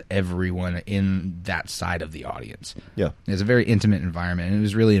mean, it was everyone in that side of the audience. Yeah. It was a very intimate environment, and it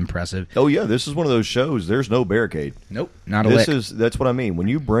was really impressive. Oh, yeah. This is one of those shows. There's no barricade. Nope, not a lick. That's what I mean. When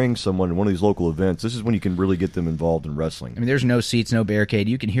you bring someone to one of these local events, this is when you can really get them involved in wrestling. I mean, there's no seats, no barricade.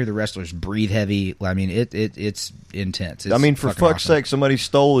 You can hear the wrestlers breathe heavy. I mean, it's intense. It's I mean, for fucking fuck's awesome. sake, somebody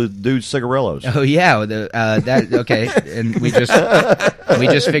stole a dude's cigarillos. Oh yeah, that okay, and we just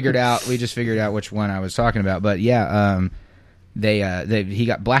figured out which one I was talking about. But yeah, he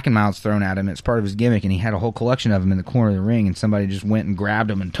got black and milds thrown at him. It's part of his gimmick, and he had a whole collection of them in the corner of the ring, and somebody just went and grabbed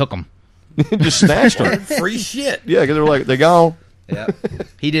them and took them. Just snatched them. Free shit. Yeah, because they were like, they gone. Yeah,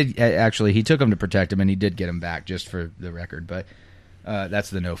 he did actually. He took them to protect him, and he did get them back, just for the record. But that's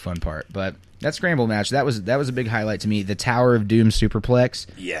the no fun part. But that scramble match, that was a big highlight to me. The Tower of Doom superplex.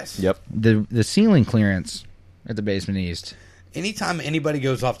 Yes. Yep. The ceiling clearance at the Basement East. Anytime anybody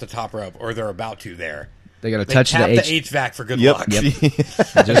goes off the top rope, or they're about to there, They got to they touch tap the HVAC for good Yep. luck. Yep. just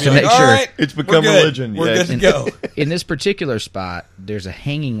to You're make like, sure. "All right, It's we're become good. religion." We're Yeah. good to go. In this particular spot, there's a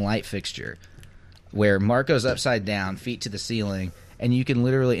hanging light fixture where Marco's upside down, feet to the ceiling, and you can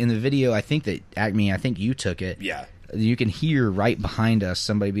literally, in the video, I think you took it. Yeah. You can hear right behind us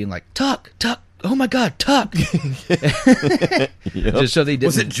somebody being like, "Tuck, Tuck, oh my God, Tuck!" Yep. Just so they didn't.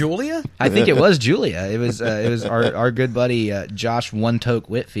 Was it Julia? I think it was Julia. It was our good buddy Josh One Toke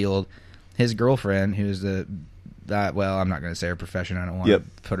Whitfield, his girlfriend, who's well, I'm not going to say her profession. I don't want Yep.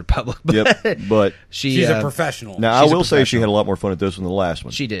 to put her public. But Yep. But She's a professional. now I She's a will say she professional. had a lot more fun at this one than the last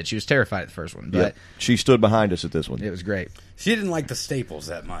one. She did. She was terrified at the first one, but Yep. She stood behind us at this one. it was great. She didn't like the staples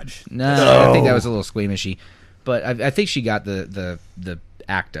that much. No, I think that was a little squeamishy, but I think she got the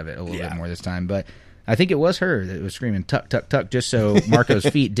act of it a little Yeah. bit more this time. But I think it was her that was screaming "tuck, tuck, tuck" just so Marco's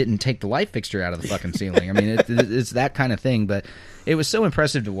feet didn't take the light fixture out of the fucking ceiling. I mean, it's that kind of thing. But it was so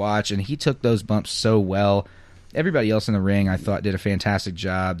impressive to watch, and he took those bumps so well. Everybody else in the ring, I thought, did a fantastic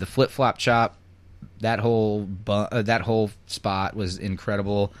job. The flip flop chop, that whole spot was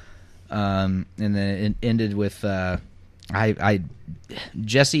incredible. And then it ended with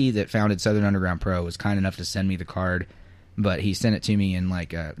Jesse, that founded Southern Underground Pro, was kind enough to send me the card, but he sent it to me in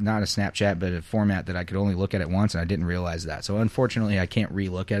like not a Snapchat, but a format that I could only look at it once, and I didn't realize that. So unfortunately, I can't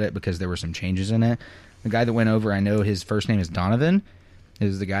re-look at it because there were some changes in it. The guy that went over, I know his first name is Donovan.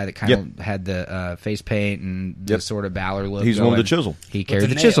 Is the guy that kind of had the face paint and the sort of Balor look. He's the one with the chisel. He carried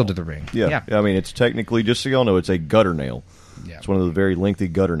the the chisel nail. to the ring. Yeah. I mean, it's technically, just so y'all know, it's a gutter nail. Yeah. It's one of the very lengthy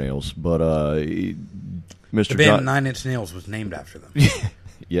gutter nails. But The Mr. band John, 9 Inch Nails was named after them.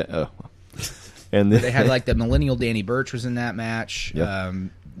 yeah, and They had like the millennial Danny Burch was in that match. Yep.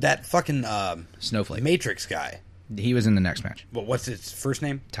 That fucking Snowflake. Matrix guy. He was in the next match. Well, what's his first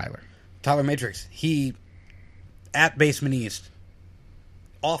name? Tyler. Tyler Matrix. He, at Basement East,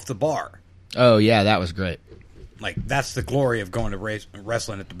 off the bar. Oh yeah, that was great. Like, that's the glory of going to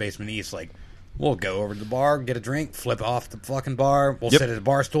wrestling at the Basement East. Like, we'll go over to the bar, get a drink, flip off the fucking bar. We'll sit at a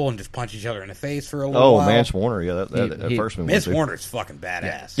bar stool and just punch each other in the face for a little while. Mance Warner. Yeah, that He- first one. Vince was Warner's fucking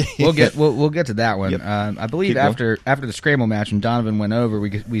badass. We'll get to that one. Yep. I believe Keep going. after the scramble match and Donovan went over,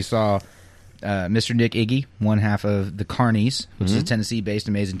 we saw Mr. Nick Iggy, one half of the Carnies, which is a Tennessee-based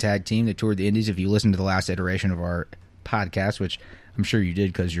amazing tag team. They toured the Indies. If you listened to the last iteration of our podcast, which I'm sure you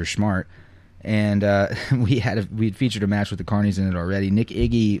did because you're smart, and we had featured a match with the Carnies in it already. Nick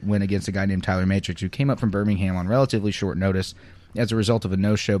Iggy went against a guy named Tyler Matrix, who came up from Birmingham on relatively short notice as a result of a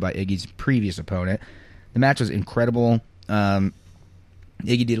no-show by Iggy's previous opponent. The match was incredible.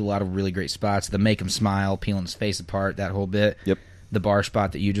 Iggy did a lot of really great spots. The make him smile, peeling his face apart, that whole bit. Yep. The bar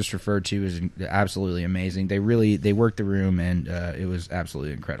spot that you just referred to is absolutely amazing. They worked the room, and it was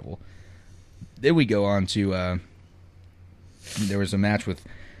absolutely incredible. Then we go on to there was a match with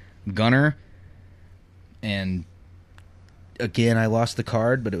Gunner, and again I lost the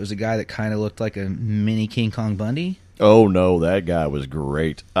card, but it was a guy that kind of looked like a mini King Kong Bundy. Oh no, that guy was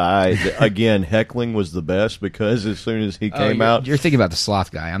great. Again, heckling was the best because as soon as he came out, You're thinking about the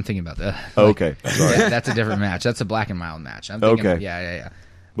sloth guy. I'm thinking about the. okay, sorry. Yeah, that's a different match. That's a black and mild match. I'm thinking, Okay. Yeah.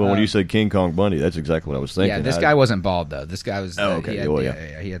 But when you said King Kong Bundy, that's exactly what I was thinking. Yeah, this guy wasn't bald though. This guy was. Oh,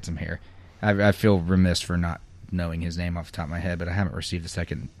 okay. He had some hair. I feel remiss for not knowing his name off the top of my head, but I haven't received the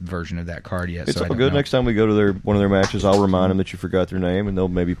second version of that card yet. It's so I all don't good. know. Next time we go to one of their matches, I'll remind them that you forgot their name, and they'll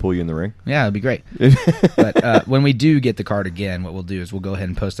maybe pull you in the ring. Yeah, it'd be great. But when we do get the card again, what we'll do is we'll go ahead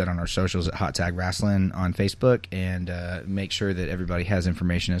and post that on our socials at Hot Tag Wrestling on Facebook and make sure that everybody has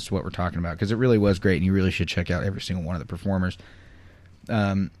information as to what we're talking about, because it really was great, and you really should check out every single one of the performers.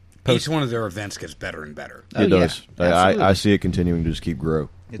 Each one of their events gets better and better. Oh, It does. yeah, absolutely. I see it continuing to just keep grow.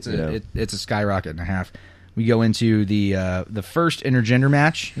 It's you know? it's a skyrocket and a half. We go into the first intergender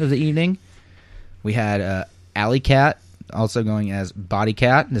match of the evening. We had Alley Cat also going as Body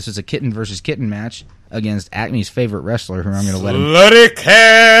Cat. This is a kitten versus kitten match against Acme's favorite wrestler, who I'm going to let him. Slutty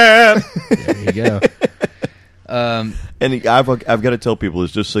cat! There you go. And I've got to tell people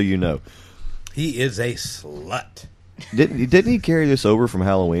this just so you know. He is a slut. Didn't he carry this over from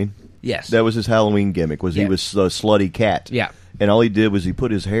Halloween? Yes. That was his Halloween gimmick. Yeah. He was a slutty cat. Yeah. And all he did was he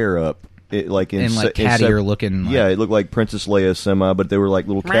put his hair up, like And like cat ear looking. Yeah, it looked like Princess Leia semi, but they were like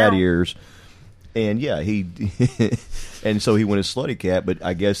little cat ears. And yeah, he and so he went as Slutty Cat, but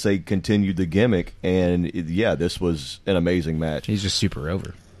I guess they continued the gimmick, and this was an amazing match. He's just super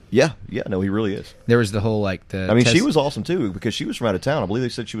over. Yeah, no, he really is. There was the whole the. I mean, she was awesome too because she was from out of town. I believe they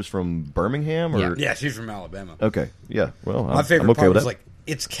said she was from Birmingham or Yeah, she's from Alabama. Okay, yeah. Well, My favorite I'm okay part with was that. like,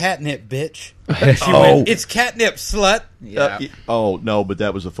 "It's catnip, bitch." She went, "It's catnip, slut." Yeah. No, but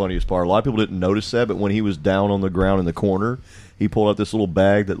that was the funniest part. A lot of people didn't notice that, but when he was down on the ground in the corner, he pulled out this little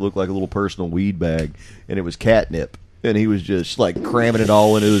bag that looked like a little personal weed bag, and it was catnip. And he was just like cramming it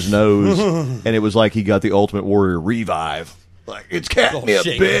all into his nose, and it was like he got the Ultimate Warrior revive. Like, it's catnip,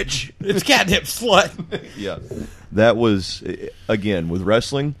 bitch. It's catnip, slut. Yeah, that was, again, with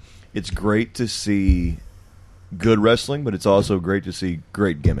wrestling, it's great to see good wrestling, but it's also great to see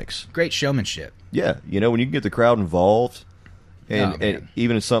great gimmicks. Great showmanship. Yeah, when you can get the crowd involved, Oh, and man.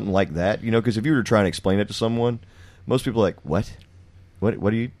 even in something like that, because if you were trying to explain it to someone, most people are like, what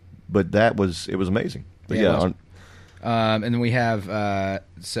do you, but it was amazing. But Yeah, it was. on, And then we have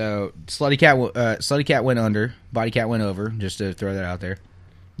so Slutty Cat went under, Body Cat went over. Just to throw that out there.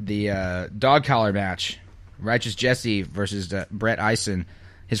 The dog collar match, Righteous Jesse versus Brett Eisen,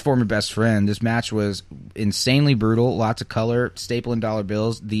 his former best friend. This match was insanely brutal, lots of color, stapling dollar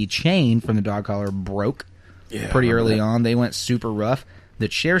bills. The chain from the dog collar broke pretty early on. They went super rough. The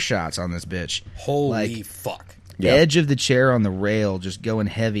chair shots on this bitch, Holy fuck. Yeah. edge of the chair on the rail, just going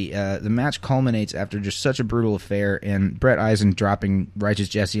heavy. The match culminates after just such a brutal affair, and Brett Eisen dropping Righteous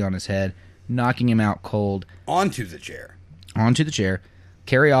Jesse on his head, knocking him out cold Onto the chair. onto the chair.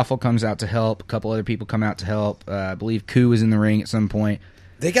 Kerry Awful comes out to help. A couple other people come out to help. I believe Koo was in the ring at some point.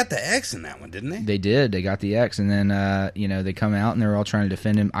 They got the X in that one, didn't they? They did. They got the X, and then they come out and they're all trying to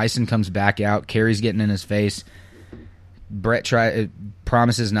defend him. Eisen comes back out. Kerry's getting in his face. Brett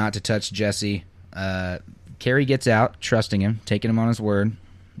promises not to touch Jesse. Kerry gets out, trusting him, taking him on his word.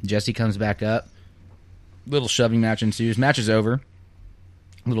 Jesse comes back up. Little shoving match ensues. Match is over.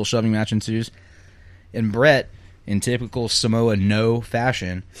 Little shoving match ensues. And Brett, in typical Samoa No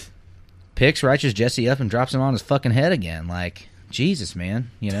fashion, picks Righteous Jesse up and drops him on his fucking head again. Like, Jesus,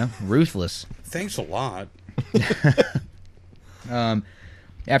 man. Ruthless. Thanks a lot.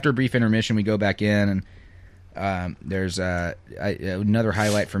 After a brief intermission, we go back in, and there's another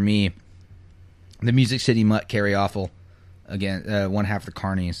highlight for me. The Music City Mutt, Kerry Awful, again, one half of the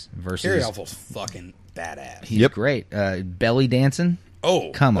Carnies versus... Kerry Awful's fucking badass. He's Yep. great. Belly dancing?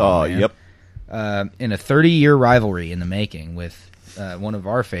 Oh. Come on, man. Yep. In a 30-year rivalry in the making with one of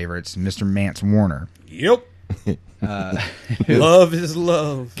our favorites, Mr. Mance Warner. Yep. Love is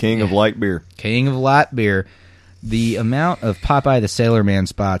love. King of light beer. King of light beer. The amount of Popeye the Sailor Man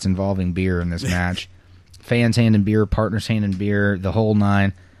spots involving beer in this match. Fans handing beer, partners handing beer, the whole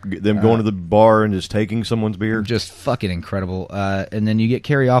nine. Them going to the bar and just taking someone's beer. Just fucking incredible. And then you get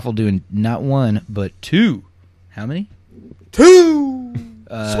Kerry Awful doing not one, but two. How many? 2.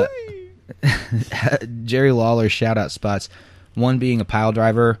 Jerry Lawler shout-out spots. One being a pile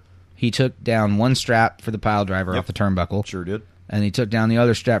driver. He took down one strap for the pile driver off the turnbuckle. Sure did. And he took down the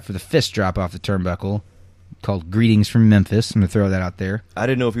other strap for the fist drop off the turnbuckle, called Greetings from Memphis. I'm going to throw that out there. I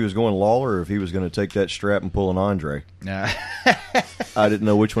didn't know if he was going Lawler or if he was going to take that strap and pull an Andre. I didn't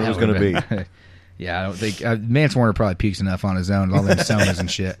know which one it was going to be. Yeah, I don't think... Mance Warner probably pukes enough on his own with all them sonas and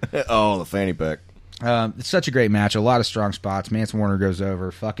shit. Oh, the fanny pack. It's such a great match. A lot of strong spots. Mance Warner goes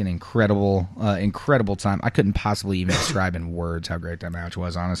over. Fucking incredible time. I couldn't possibly even describe in words how great that match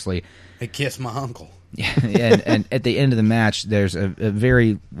was, honestly. They kissed my uncle. Yeah, and at the end of the match, there's a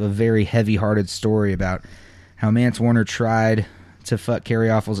very heavy-hearted story about how Mance Warner tried to fuck Kerry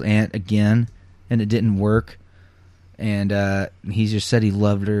Awful's aunt again, and it didn't work. And he just said he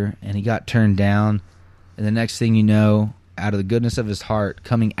loved her, and he got turned down. And the next thing you know, out of the goodness of his heart,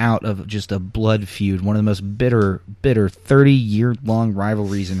 coming out of just a blood feud, one of the most bitter 30-year-long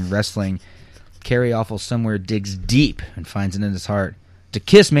rivalries in wrestling, Kerry Awful somewhere digs deep and finds it in his heart to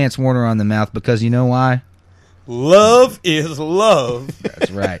kiss Mance Warner on the mouth, because you know why? Love is love.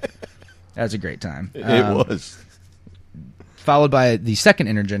 That's right. That's a great time. It was. Followed by the second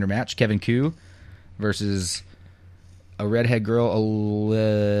intergender match, Kevin Koo versus a redhead girl.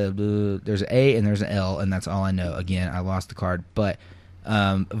 There's an A and there's an L, and that's all I know. Again, I lost the card. But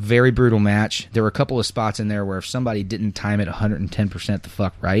a very brutal match. There were a couple of spots in there where if somebody didn't time it 110% the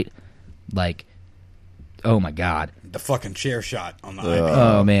fuck right, like, oh my God. The fucking chair shot on the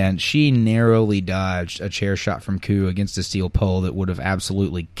Oh, man. She narrowly dodged a chair shot from Koo against a steel pole that would have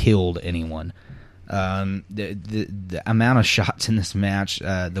absolutely killed anyone. The amount of shots in this match,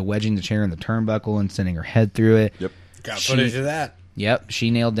 the wedging the chair in the turnbuckle and sending her head through it. Yep. Got footage of that. Yep,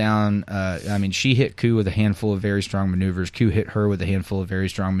 she nailed down. She hit Ku with a handful of very strong maneuvers. Ku hit her with a handful of very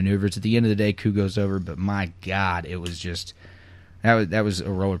strong maneuvers. At the end of the day, Ku goes over, but my God, it was just that was a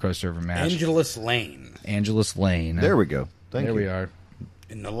roller coaster of a match. Angelus Lane There we go. Thank there you. we are.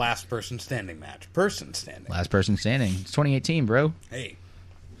 in the last person standing match. Last person standing. It's 2018, bro. Hey,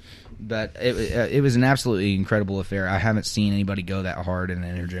 But it was an absolutely incredible affair. I haven't seen anybody go that hard in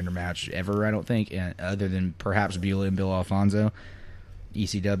an intergender match ever, I don't think, other than perhaps Beulah and Bill Alfonso.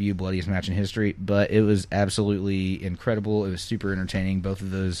 ECW, bloodiest match in history. But it was absolutely incredible. It was super entertaining. Both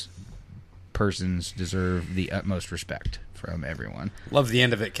of those persons deserve the utmost respect from everyone. love the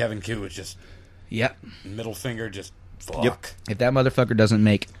end of it. Kevin Ku was just Yep. middle finger, just fuck. Yep. If that motherfucker doesn't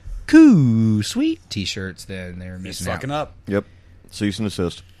make Coo Sweet t-shirts, then they're He's missing out. fucking up. Yep. Cease and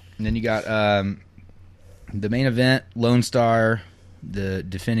desist. And then you got the main event, Lone Star, the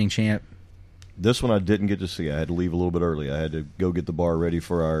defending champ. This one I didn't get to see. I had to leave a little bit early. I had to go get the bar ready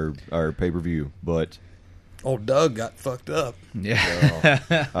for our pay-per-view. But Old Doug got fucked up. Yeah.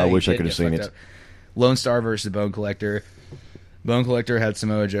 I wish I He could did have seen get it. fucked up. Lone Star versus Bone Collector. Bone Collector had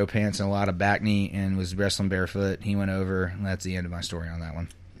Samoa Joe pants and a lot of back knee and was wrestling barefoot. He went over. And that's the end of my story on that one.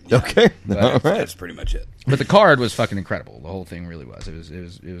 Okay. All right. That's pretty much it. But the card was fucking incredible. The whole thing really was. It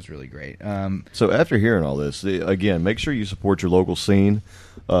was really great. So after hearing all this, again, make sure you support your local scene.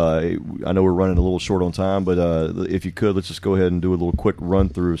 I know we're running a little short on time, but if you could, let's just go ahead and do a little quick run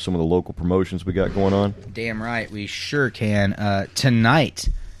through some of the local promotions we got going on. Damn right, we sure can. Tonight,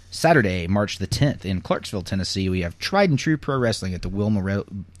 Saturday, March the 10th, in Clarksville, Tennessee, we have Tried and True Pro Wrestling at the Wilma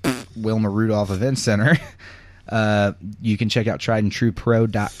Rudolph Event Center. You can check out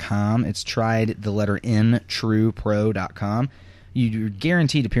triedandtruepro.com. It's tried, the letter N, truepro.com. You're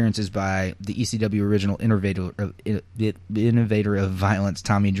guaranteed appearances by the ECW original innovator of violence,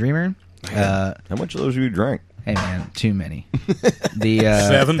 Tommy Dreamer. How much of those you drank? Hey, man, too many. The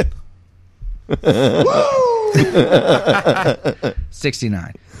 7.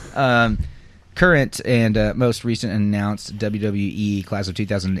 69. Current and most recent announced WWE Class of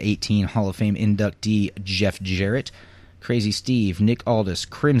 2018 Hall of Fame inductee Jeff Jarrett, Crazy Steve, Nick Aldis,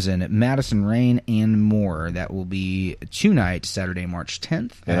 Crimson, Madison Rain, and more. That will be tonight, Saturday, March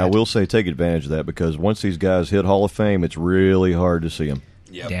 10th. And I will say, take advantage of that, because once these guys hit Hall of Fame, it's really hard to see them.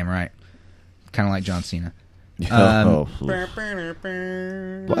 Yep. Damn right. Kind of like John Cena. Why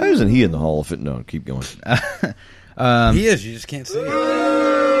isn't he in the Hall of Fame? No, keep going. He is. You just can't see it.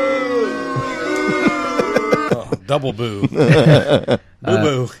 Oh, double boo.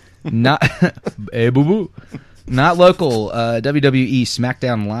 Boo-boo. Not hey, boo-boo. Not local. WWE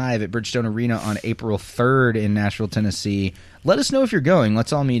SmackDown Live at Bridgestone Arena on April 3rd in Nashville, Tennessee. Let us know if you're going.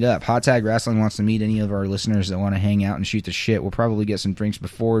 Let's all meet up. Hot Tag Wrestling wants to meet any of our listeners that want to hang out and shoot the shit. We'll probably get some drinks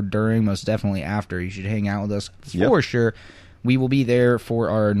before, during, most definitely after. You should hang out with us for sure. We will be there for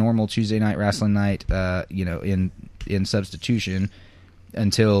our normal Tuesday night wrestling night, in substitution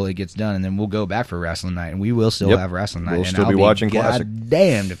until it gets done, and then we'll go back for wrestling night, and we will still have wrestling night. We'll and still I'll be watching God Classic.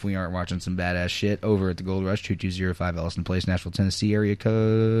 damned if we aren't watching some badass shit over at the Gold Rush, 2205 Ellison Place, Nashville, Tennessee, area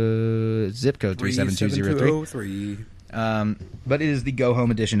code, zip code 37203. But it is the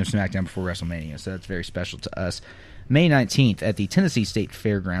go-home edition of SmackDown before WrestleMania, so that's very special to us. May 19th at the Tennessee State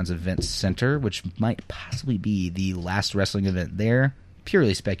Fairgrounds Events Center, which might possibly be the last wrestling event there.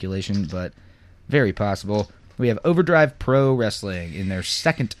 Purely speculation, but very possible. We have Overdrive Pro Wrestling in their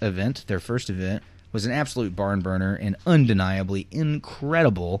second event. Their first event was an absolute barn burner and undeniably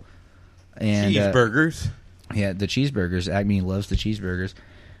incredible. And Cheeseburgers. yeah, the cheeseburgers. Acme loves the cheeseburgers.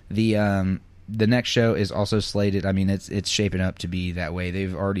 The next show is also slated. I mean, it's shaping up to be that way.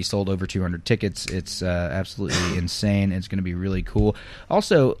 They've already sold over 200 tickets. It's absolutely insane. It's going to be really cool.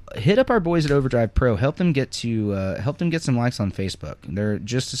 Also, hit up our boys at Overdrive Pro. Help them get some likes on Facebook. They're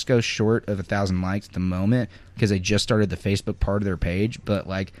just go short of 1,000 likes at the moment because they just started the Facebook part of their page. But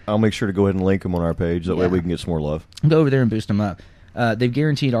I'll make sure to go ahead and link them on our page. That way Yeah. we can get some more love. go over there and boost them up. They've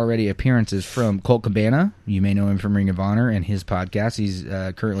guaranteed already appearances from Colt Cabana. You may know him from Ring of Honor and his podcast. He's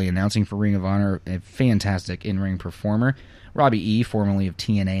currently announcing for Ring of Honor, a fantastic in-ring performer. Robbie E., formerly of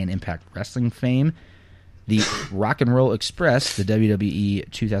TNA and Impact Wrestling fame. The Rock and Roll Express, the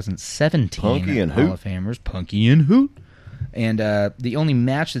WWE 2017 Punky and Hall Hoot. of Famers, Punky and Hoot. And the only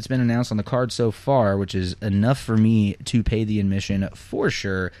match that's been announced on the card so far, which is enough for me to pay the admission for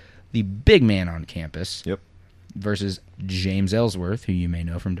sure, the big man on campus. Yep. Versus James Ellsworth, who you may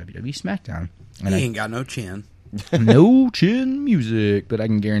know from WWE SmackDown. And He ain't got no chin. no chin music, but I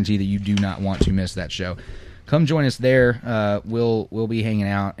can guarantee that you do not want to miss that show. Come join us there. We'll be hanging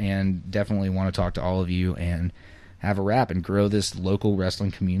out and definitely want to talk to all of you and have a rap and grow this local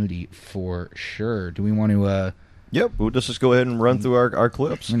wrestling community for sure. Do we want to Yep. We'll just go ahead and run through our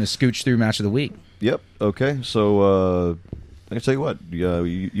clips. I'm going to scooch through match of the week. Yep. Okay. So I tell you what,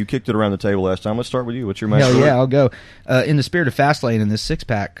 you kicked it around the table last time. Let's start with you. What's your match? Hell yeah, I'll go. In the spirit of Fastlane in this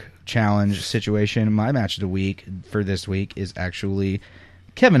six-pack challenge situation, my match of the week for this week is actually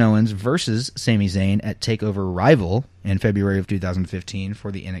Kevin Owens versus Sami Zayn at TakeOver Rival in February of 2015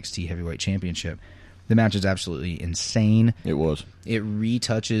 for the NXT Heavyweight Championship. The match is absolutely insane. It was. It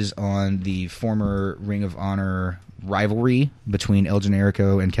retouches on the former Ring of Honor rivalry between El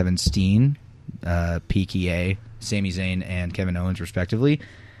Generico and Kevin Steen, PKA, Sami Zayn, and Kevin Owens, respectively.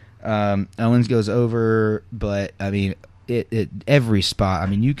 Owens goes over, but, I mean, every spot, I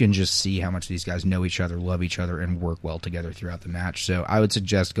mean, you can just see how much these guys know each other, love each other, and work well together throughout the match. So I would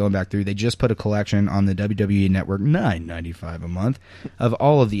suggest going back through. They just put a collection on the WWE Network, $9.95 a month, of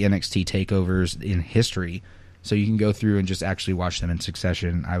all of the NXT takeovers in history. So you can go through and just actually watch them in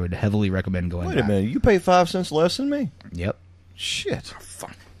succession. I would heavily recommend going Wait back. a minute. You pay 5 cents less than me? Yep. Shit.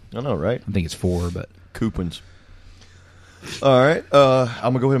 Fuck. I know, right? I think it's 4, but... Coupons. All right, I'm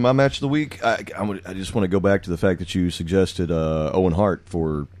gonna go ahead and my match of the week. I just want to go back to the fact that you suggested Owen Hart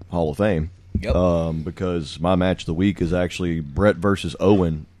for Hall of Fame. Yep. Because my match of the week is actually Brett versus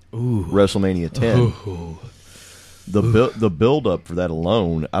Owen, WrestleMania 10. The build up for that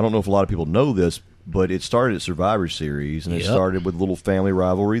alone. I don't know if a lot of people know this, but it started at Survivor Series, and it started with a little family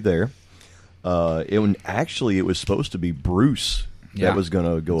rivalry there. It was supposed to be Bruce that was going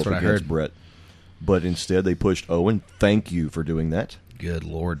to go up against Brett. But instead, they pushed Owen. Thank you for doing that. Good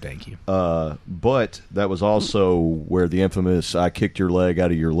Lord, thank you. But that was also where the infamous "I kicked your leg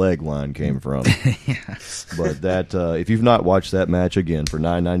out of your leg" line came from. But that, if you've not watched that match again for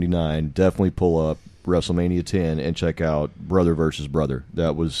 $9.99, definitely pull up WrestleMania 10 and check out Brother versus Brother.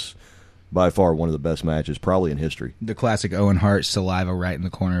 That was by far one of the best matches, probably in history. The classic Owen Hart saliva right in the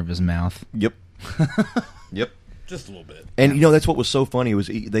corner of his mouth. Yep. Yep. Just a little bit. And, that's what was so funny was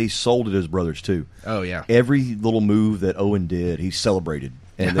they sold it as brothers, too. Oh, yeah. Every little move that Owen did, he celebrated.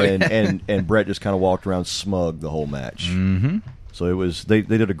 And then and Brett just kind of walked around smug the whole match. Mm-hmm. So it was they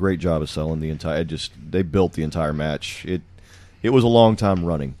did a great job of selling the entire. They built the entire match. It was a long time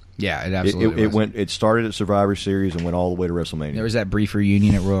running. Yeah, it absolutely was. It started at Survivor Series and went all the way to WrestleMania. There was that brief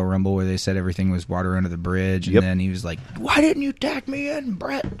reunion at Royal Rumble where they said everything was water under the bridge, and then he was like, "Why didn't you tag me in,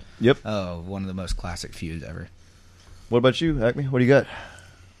 Brett?" Yep. Oh, one of the most classic feuds ever. What about you, Acme? What do you got?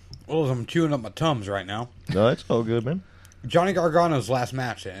 Well, I'm chewing up my Tums right now. No, that's all good, man. Johnny Gargano's last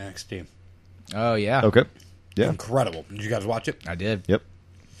match at NXT. Oh, yeah. Okay. Yeah. Incredible. Did you guys watch it? I did. Yep.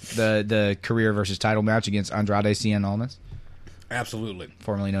 The career versus title match against Andrade Cien Almas, Absolutely.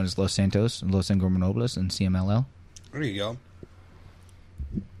 formerly known as Los Santos, Los Ingobernables, and CMLL. There you go.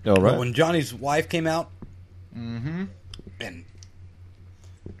 All right. But when Johnny's wife came out, and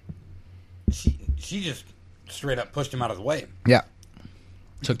she just straight up pushed him out of the way. Yeah.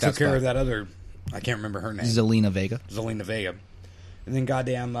 Took care of that other, I can't remember her name. Zelina Vega. Zelina Vega. And then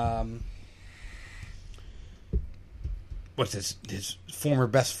goddamn, what's his former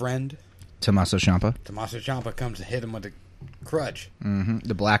best friend? Tommaso Ciampa. Tommaso Ciampa comes to hit him with a crutch. Mm-hmm.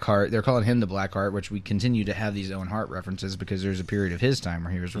 The Black Heart. They're calling him the Black Heart, which we continue to have these Owen Hart references because there's a period of his time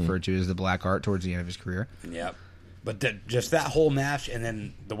where he was referred to as the Black Heart towards the end of his career. Yep. But just that whole match and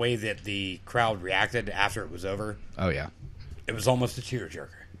then the way that the crowd reacted after it was over, Oh, yeah. it was almost a tearjerker.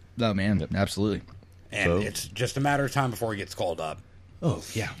 Oh, man. Absolutely. And So? it's just a matter of time before he gets called up. Oh,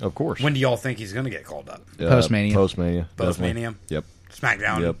 yeah. Of course. When do y'all think he's going to get called up? Post-Mania. Post-Mania. Post-Mania? Definitely. Yep.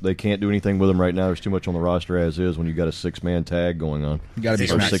 SmackDown? Yep. They can't do anything with him right now. There's too much on the roster as is when you got a 6-man tag going on. You got to be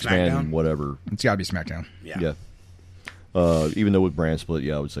Think Or it's SmackDown. 6-man SmackDown? whatever. It's got to be SmackDown. Yeah. Even though with brand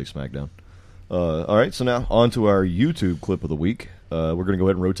split, I would say SmackDown. All right, so now on to our YouTube clip of the week. We're going to go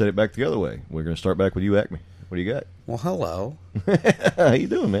ahead and rotate it back the other way. We're going to start back with you, Acme. What do you got? Well, hello. How you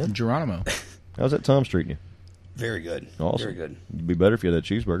doing, man? Geronimo. How's that Tom's treating you? Very good. Awesome. Very good. It'd be better if you had that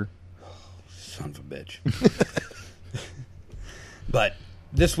cheeseburger. Son of a bitch. But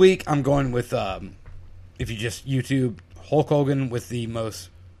this week, I'm going with, if you just YouTube Hulk Hogan with the most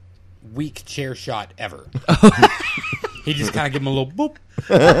weak chair shot ever. He just kind of give him a little boop.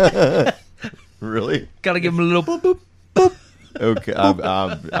 Really? Got to give him a little boop, boop, boop. Okay,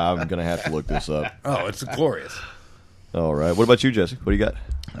 I'm going to have to look this up. Oh, it's glorious. All right. What about you, Jesse? What do you got?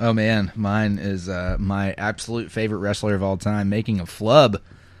 Oh, man. Mine is my absolute favorite wrestler of all time, making a flub,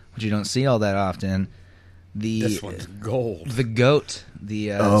 which you don't see all that often. This one's gold. The GOAT, the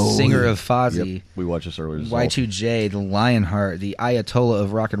singer of Fozzy. Yep, we watched this earlier. This is Y2J, the Lionheart, the Ayatollah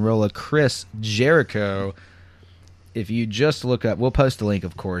of Rock and Roll, Chris Jericho. If you just look up, we'll post the link,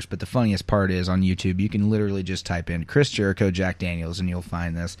 of course, but the funniest part is on YouTube, you can literally just type in Chris Jericho, Jack Daniels, and you'll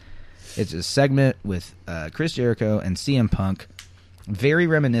find this. It's a segment with Chris Jericho and CM Punk, very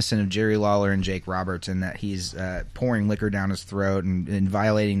reminiscent of Jerry Lawler and Jake Roberts in that he's pouring liquor down his throat and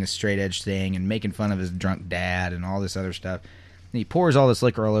violating the straight edge thing and making fun of his drunk dad and all this other stuff. And he pours all this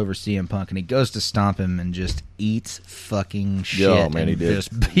liquor all over CM Punk, and he goes to stomp him and just eats fucking shit. Yeah, man, he did.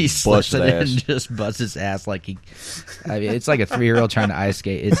 He slips it Busted in and just busts his ass like he. I mean, it's like a 3-year-old trying to ice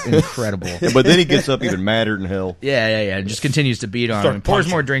skate. It's incredible. Yeah, but then he gets up even madder than hell. Yeah. And just continues to beat on Start him and pours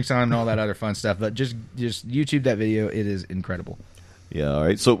punching. more drinks on him and all that other fun stuff. But just YouTube that video. It is incredible. Yeah, all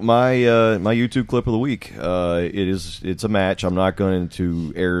right. So my my YouTube clip of the week, it's a match. I'm not going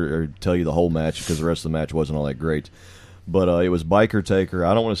to air or tell you the whole match because the rest of the match wasn't all that great. But it was Biker Taker.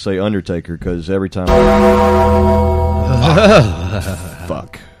 I don't want to say Undertaker because every time.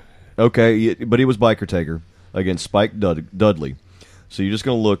 Fuck. Okay, but it was Biker Taker against Spike Dudley. So you're just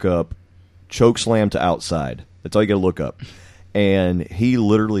going to look up choke slam to outside. That's all you got to look up. And he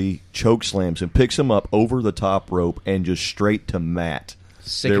literally choke slams him, picks him up over the top rope, and just straight to mat.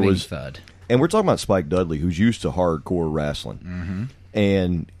 Sickening thud. And we're talking about Spike Dudley, who's used to hardcore wrestling. Mm-hmm.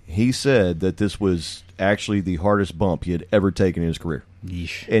 And he said that this was actually the hardest bump he had ever taken in his career.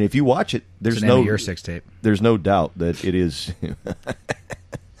 Yeesh. And if you watch it, there's It's the name no of your sex tape. There's no doubt that it is.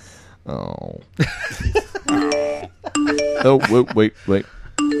 Oh. Oh, wait.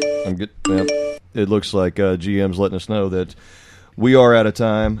 I'm good. Well, it looks like GM's letting us know that we are out of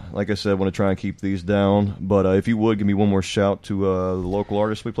time. Like I said, I want to try and keep these down. But if you would, give me one more shout to the local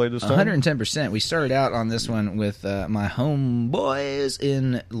artist we played this time. 110%. We started out on this one with my homeboys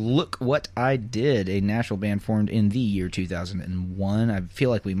in Look What I Did, a Nashville band formed in the year 2001. I feel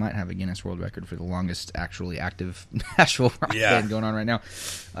like we might have a Guinness World Record for the longest actually active Nashville rock band going on right now.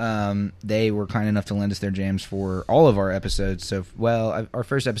 They were kind enough to lend us their jams for all of our episodes. So, our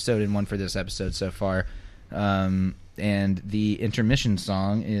first episode and one for this episode so far. And the intermission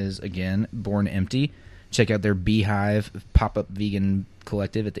song is, again, Born Empty. Check out their Beehive pop-up vegan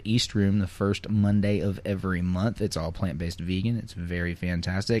collective at the East Room the first Monday of every month. It's all plant-based vegan. It's very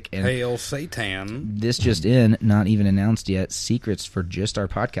fantastic. And Hail Satan. this just in, not even announced yet, secrets for just our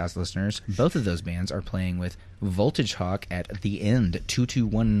podcast listeners. Both of those bands are playing with Voltage Hawk at The End,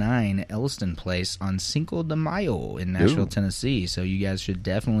 2219 Elliston Place on Cinco de Mayo in Nashville, Tennessee. So you guys should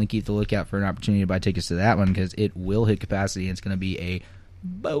definitely keep the lookout for an opportunity to buy tickets to that one because it will hit capacity and it's going to be a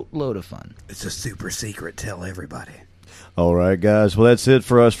boatload of fun. It's a super secret. Tell everybody. All right, guys. Well, that's it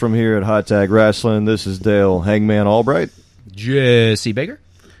for us from here at Hot Tag Wrestling. This is Dale Hangman Albright. Jesse Baker.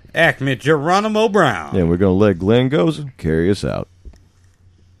 Acme Geronimo Brown. And we're going to let Glenn Goza carry us out.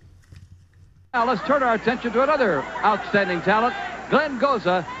 Now let's turn our attention to another outstanding talent, Glenn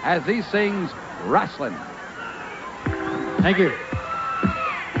Goza, as he sings Wrestling. Thank you.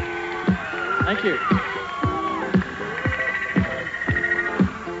 Thank you.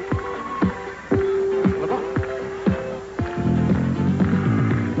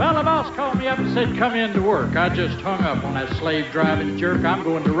 Well, the boss called me up and said, come in to work. I just hung up on that slave-driving jerk. I'm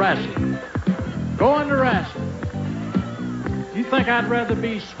going to wrestling. Going to wrestling. You think I'd rather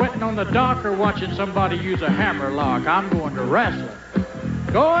be sweating on the dock or watching somebody use a hammer lock? I'm going to wrestling.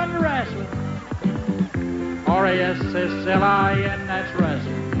 Going to wrestling. R-A-S-S-L-I-N, that's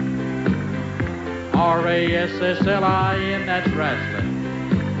wrestling. R-A-S-S-L-I-N, that's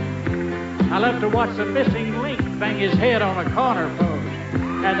wrestling. I love to watch the missing link bang his head on a corner post.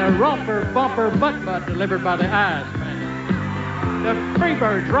 And the romper bumper butt delivered by the eyes man. The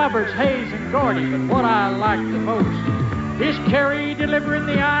Freebirds, Roberts, Hayes, and Gordy, but what I like the most is Kerry delivering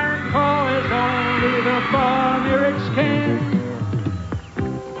the iron claw as only the Von Erichs can.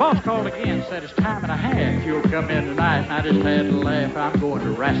 Boss called again, said it's time and a half. You'll come in tonight, and I just had to laugh. I'm going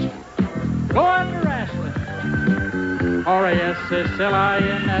to wrestling. Going to wrestling.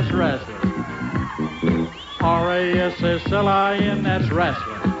 R-A-S-S-L-I-N, that's wrestling. R-A-S-S-L-I-N, that's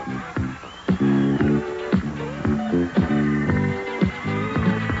wrestling.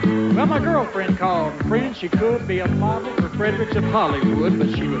 Well, my girlfriend called. Friend, she could be a model for Fredericks of Hollywood,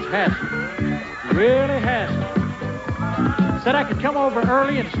 but she was hassling. Really hassling. Said I could come over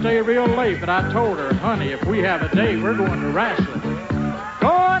early and stay real late, but I told her, honey, if we have a date, we're going to wrestling.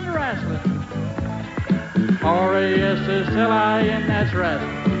 Going to wrestling. R-A-S-S-L-I-N, that's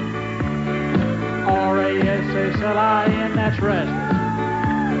wrestling. R-A-S-S-L-I-N, that's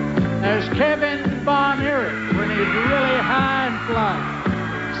wrestling. There's Kevin Von Erich when he's really high and flying.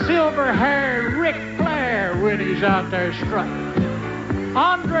 Silver-haired Ric Flair when he's out there strutting.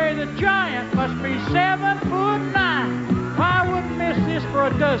 Andre the Giant must be 7'9". I wouldn't miss this for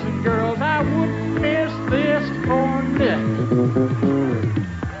a dozen girls. I wouldn't miss this for nothing.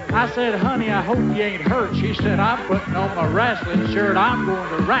 I said, honey, I hope you ain't hurt. She said, I'm putting on my wrestling shirt. I'm going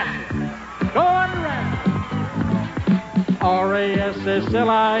to wrestle. going round.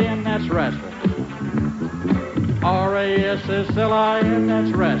 R-A-S-S-L-I-N, that's wrestling. R-A-S-S-L-I-N,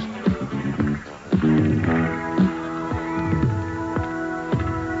 that's wrestling.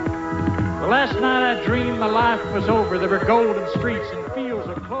 Well, last night I dreamed my life was over. There were golden streets and fields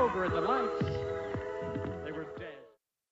of clover and the lights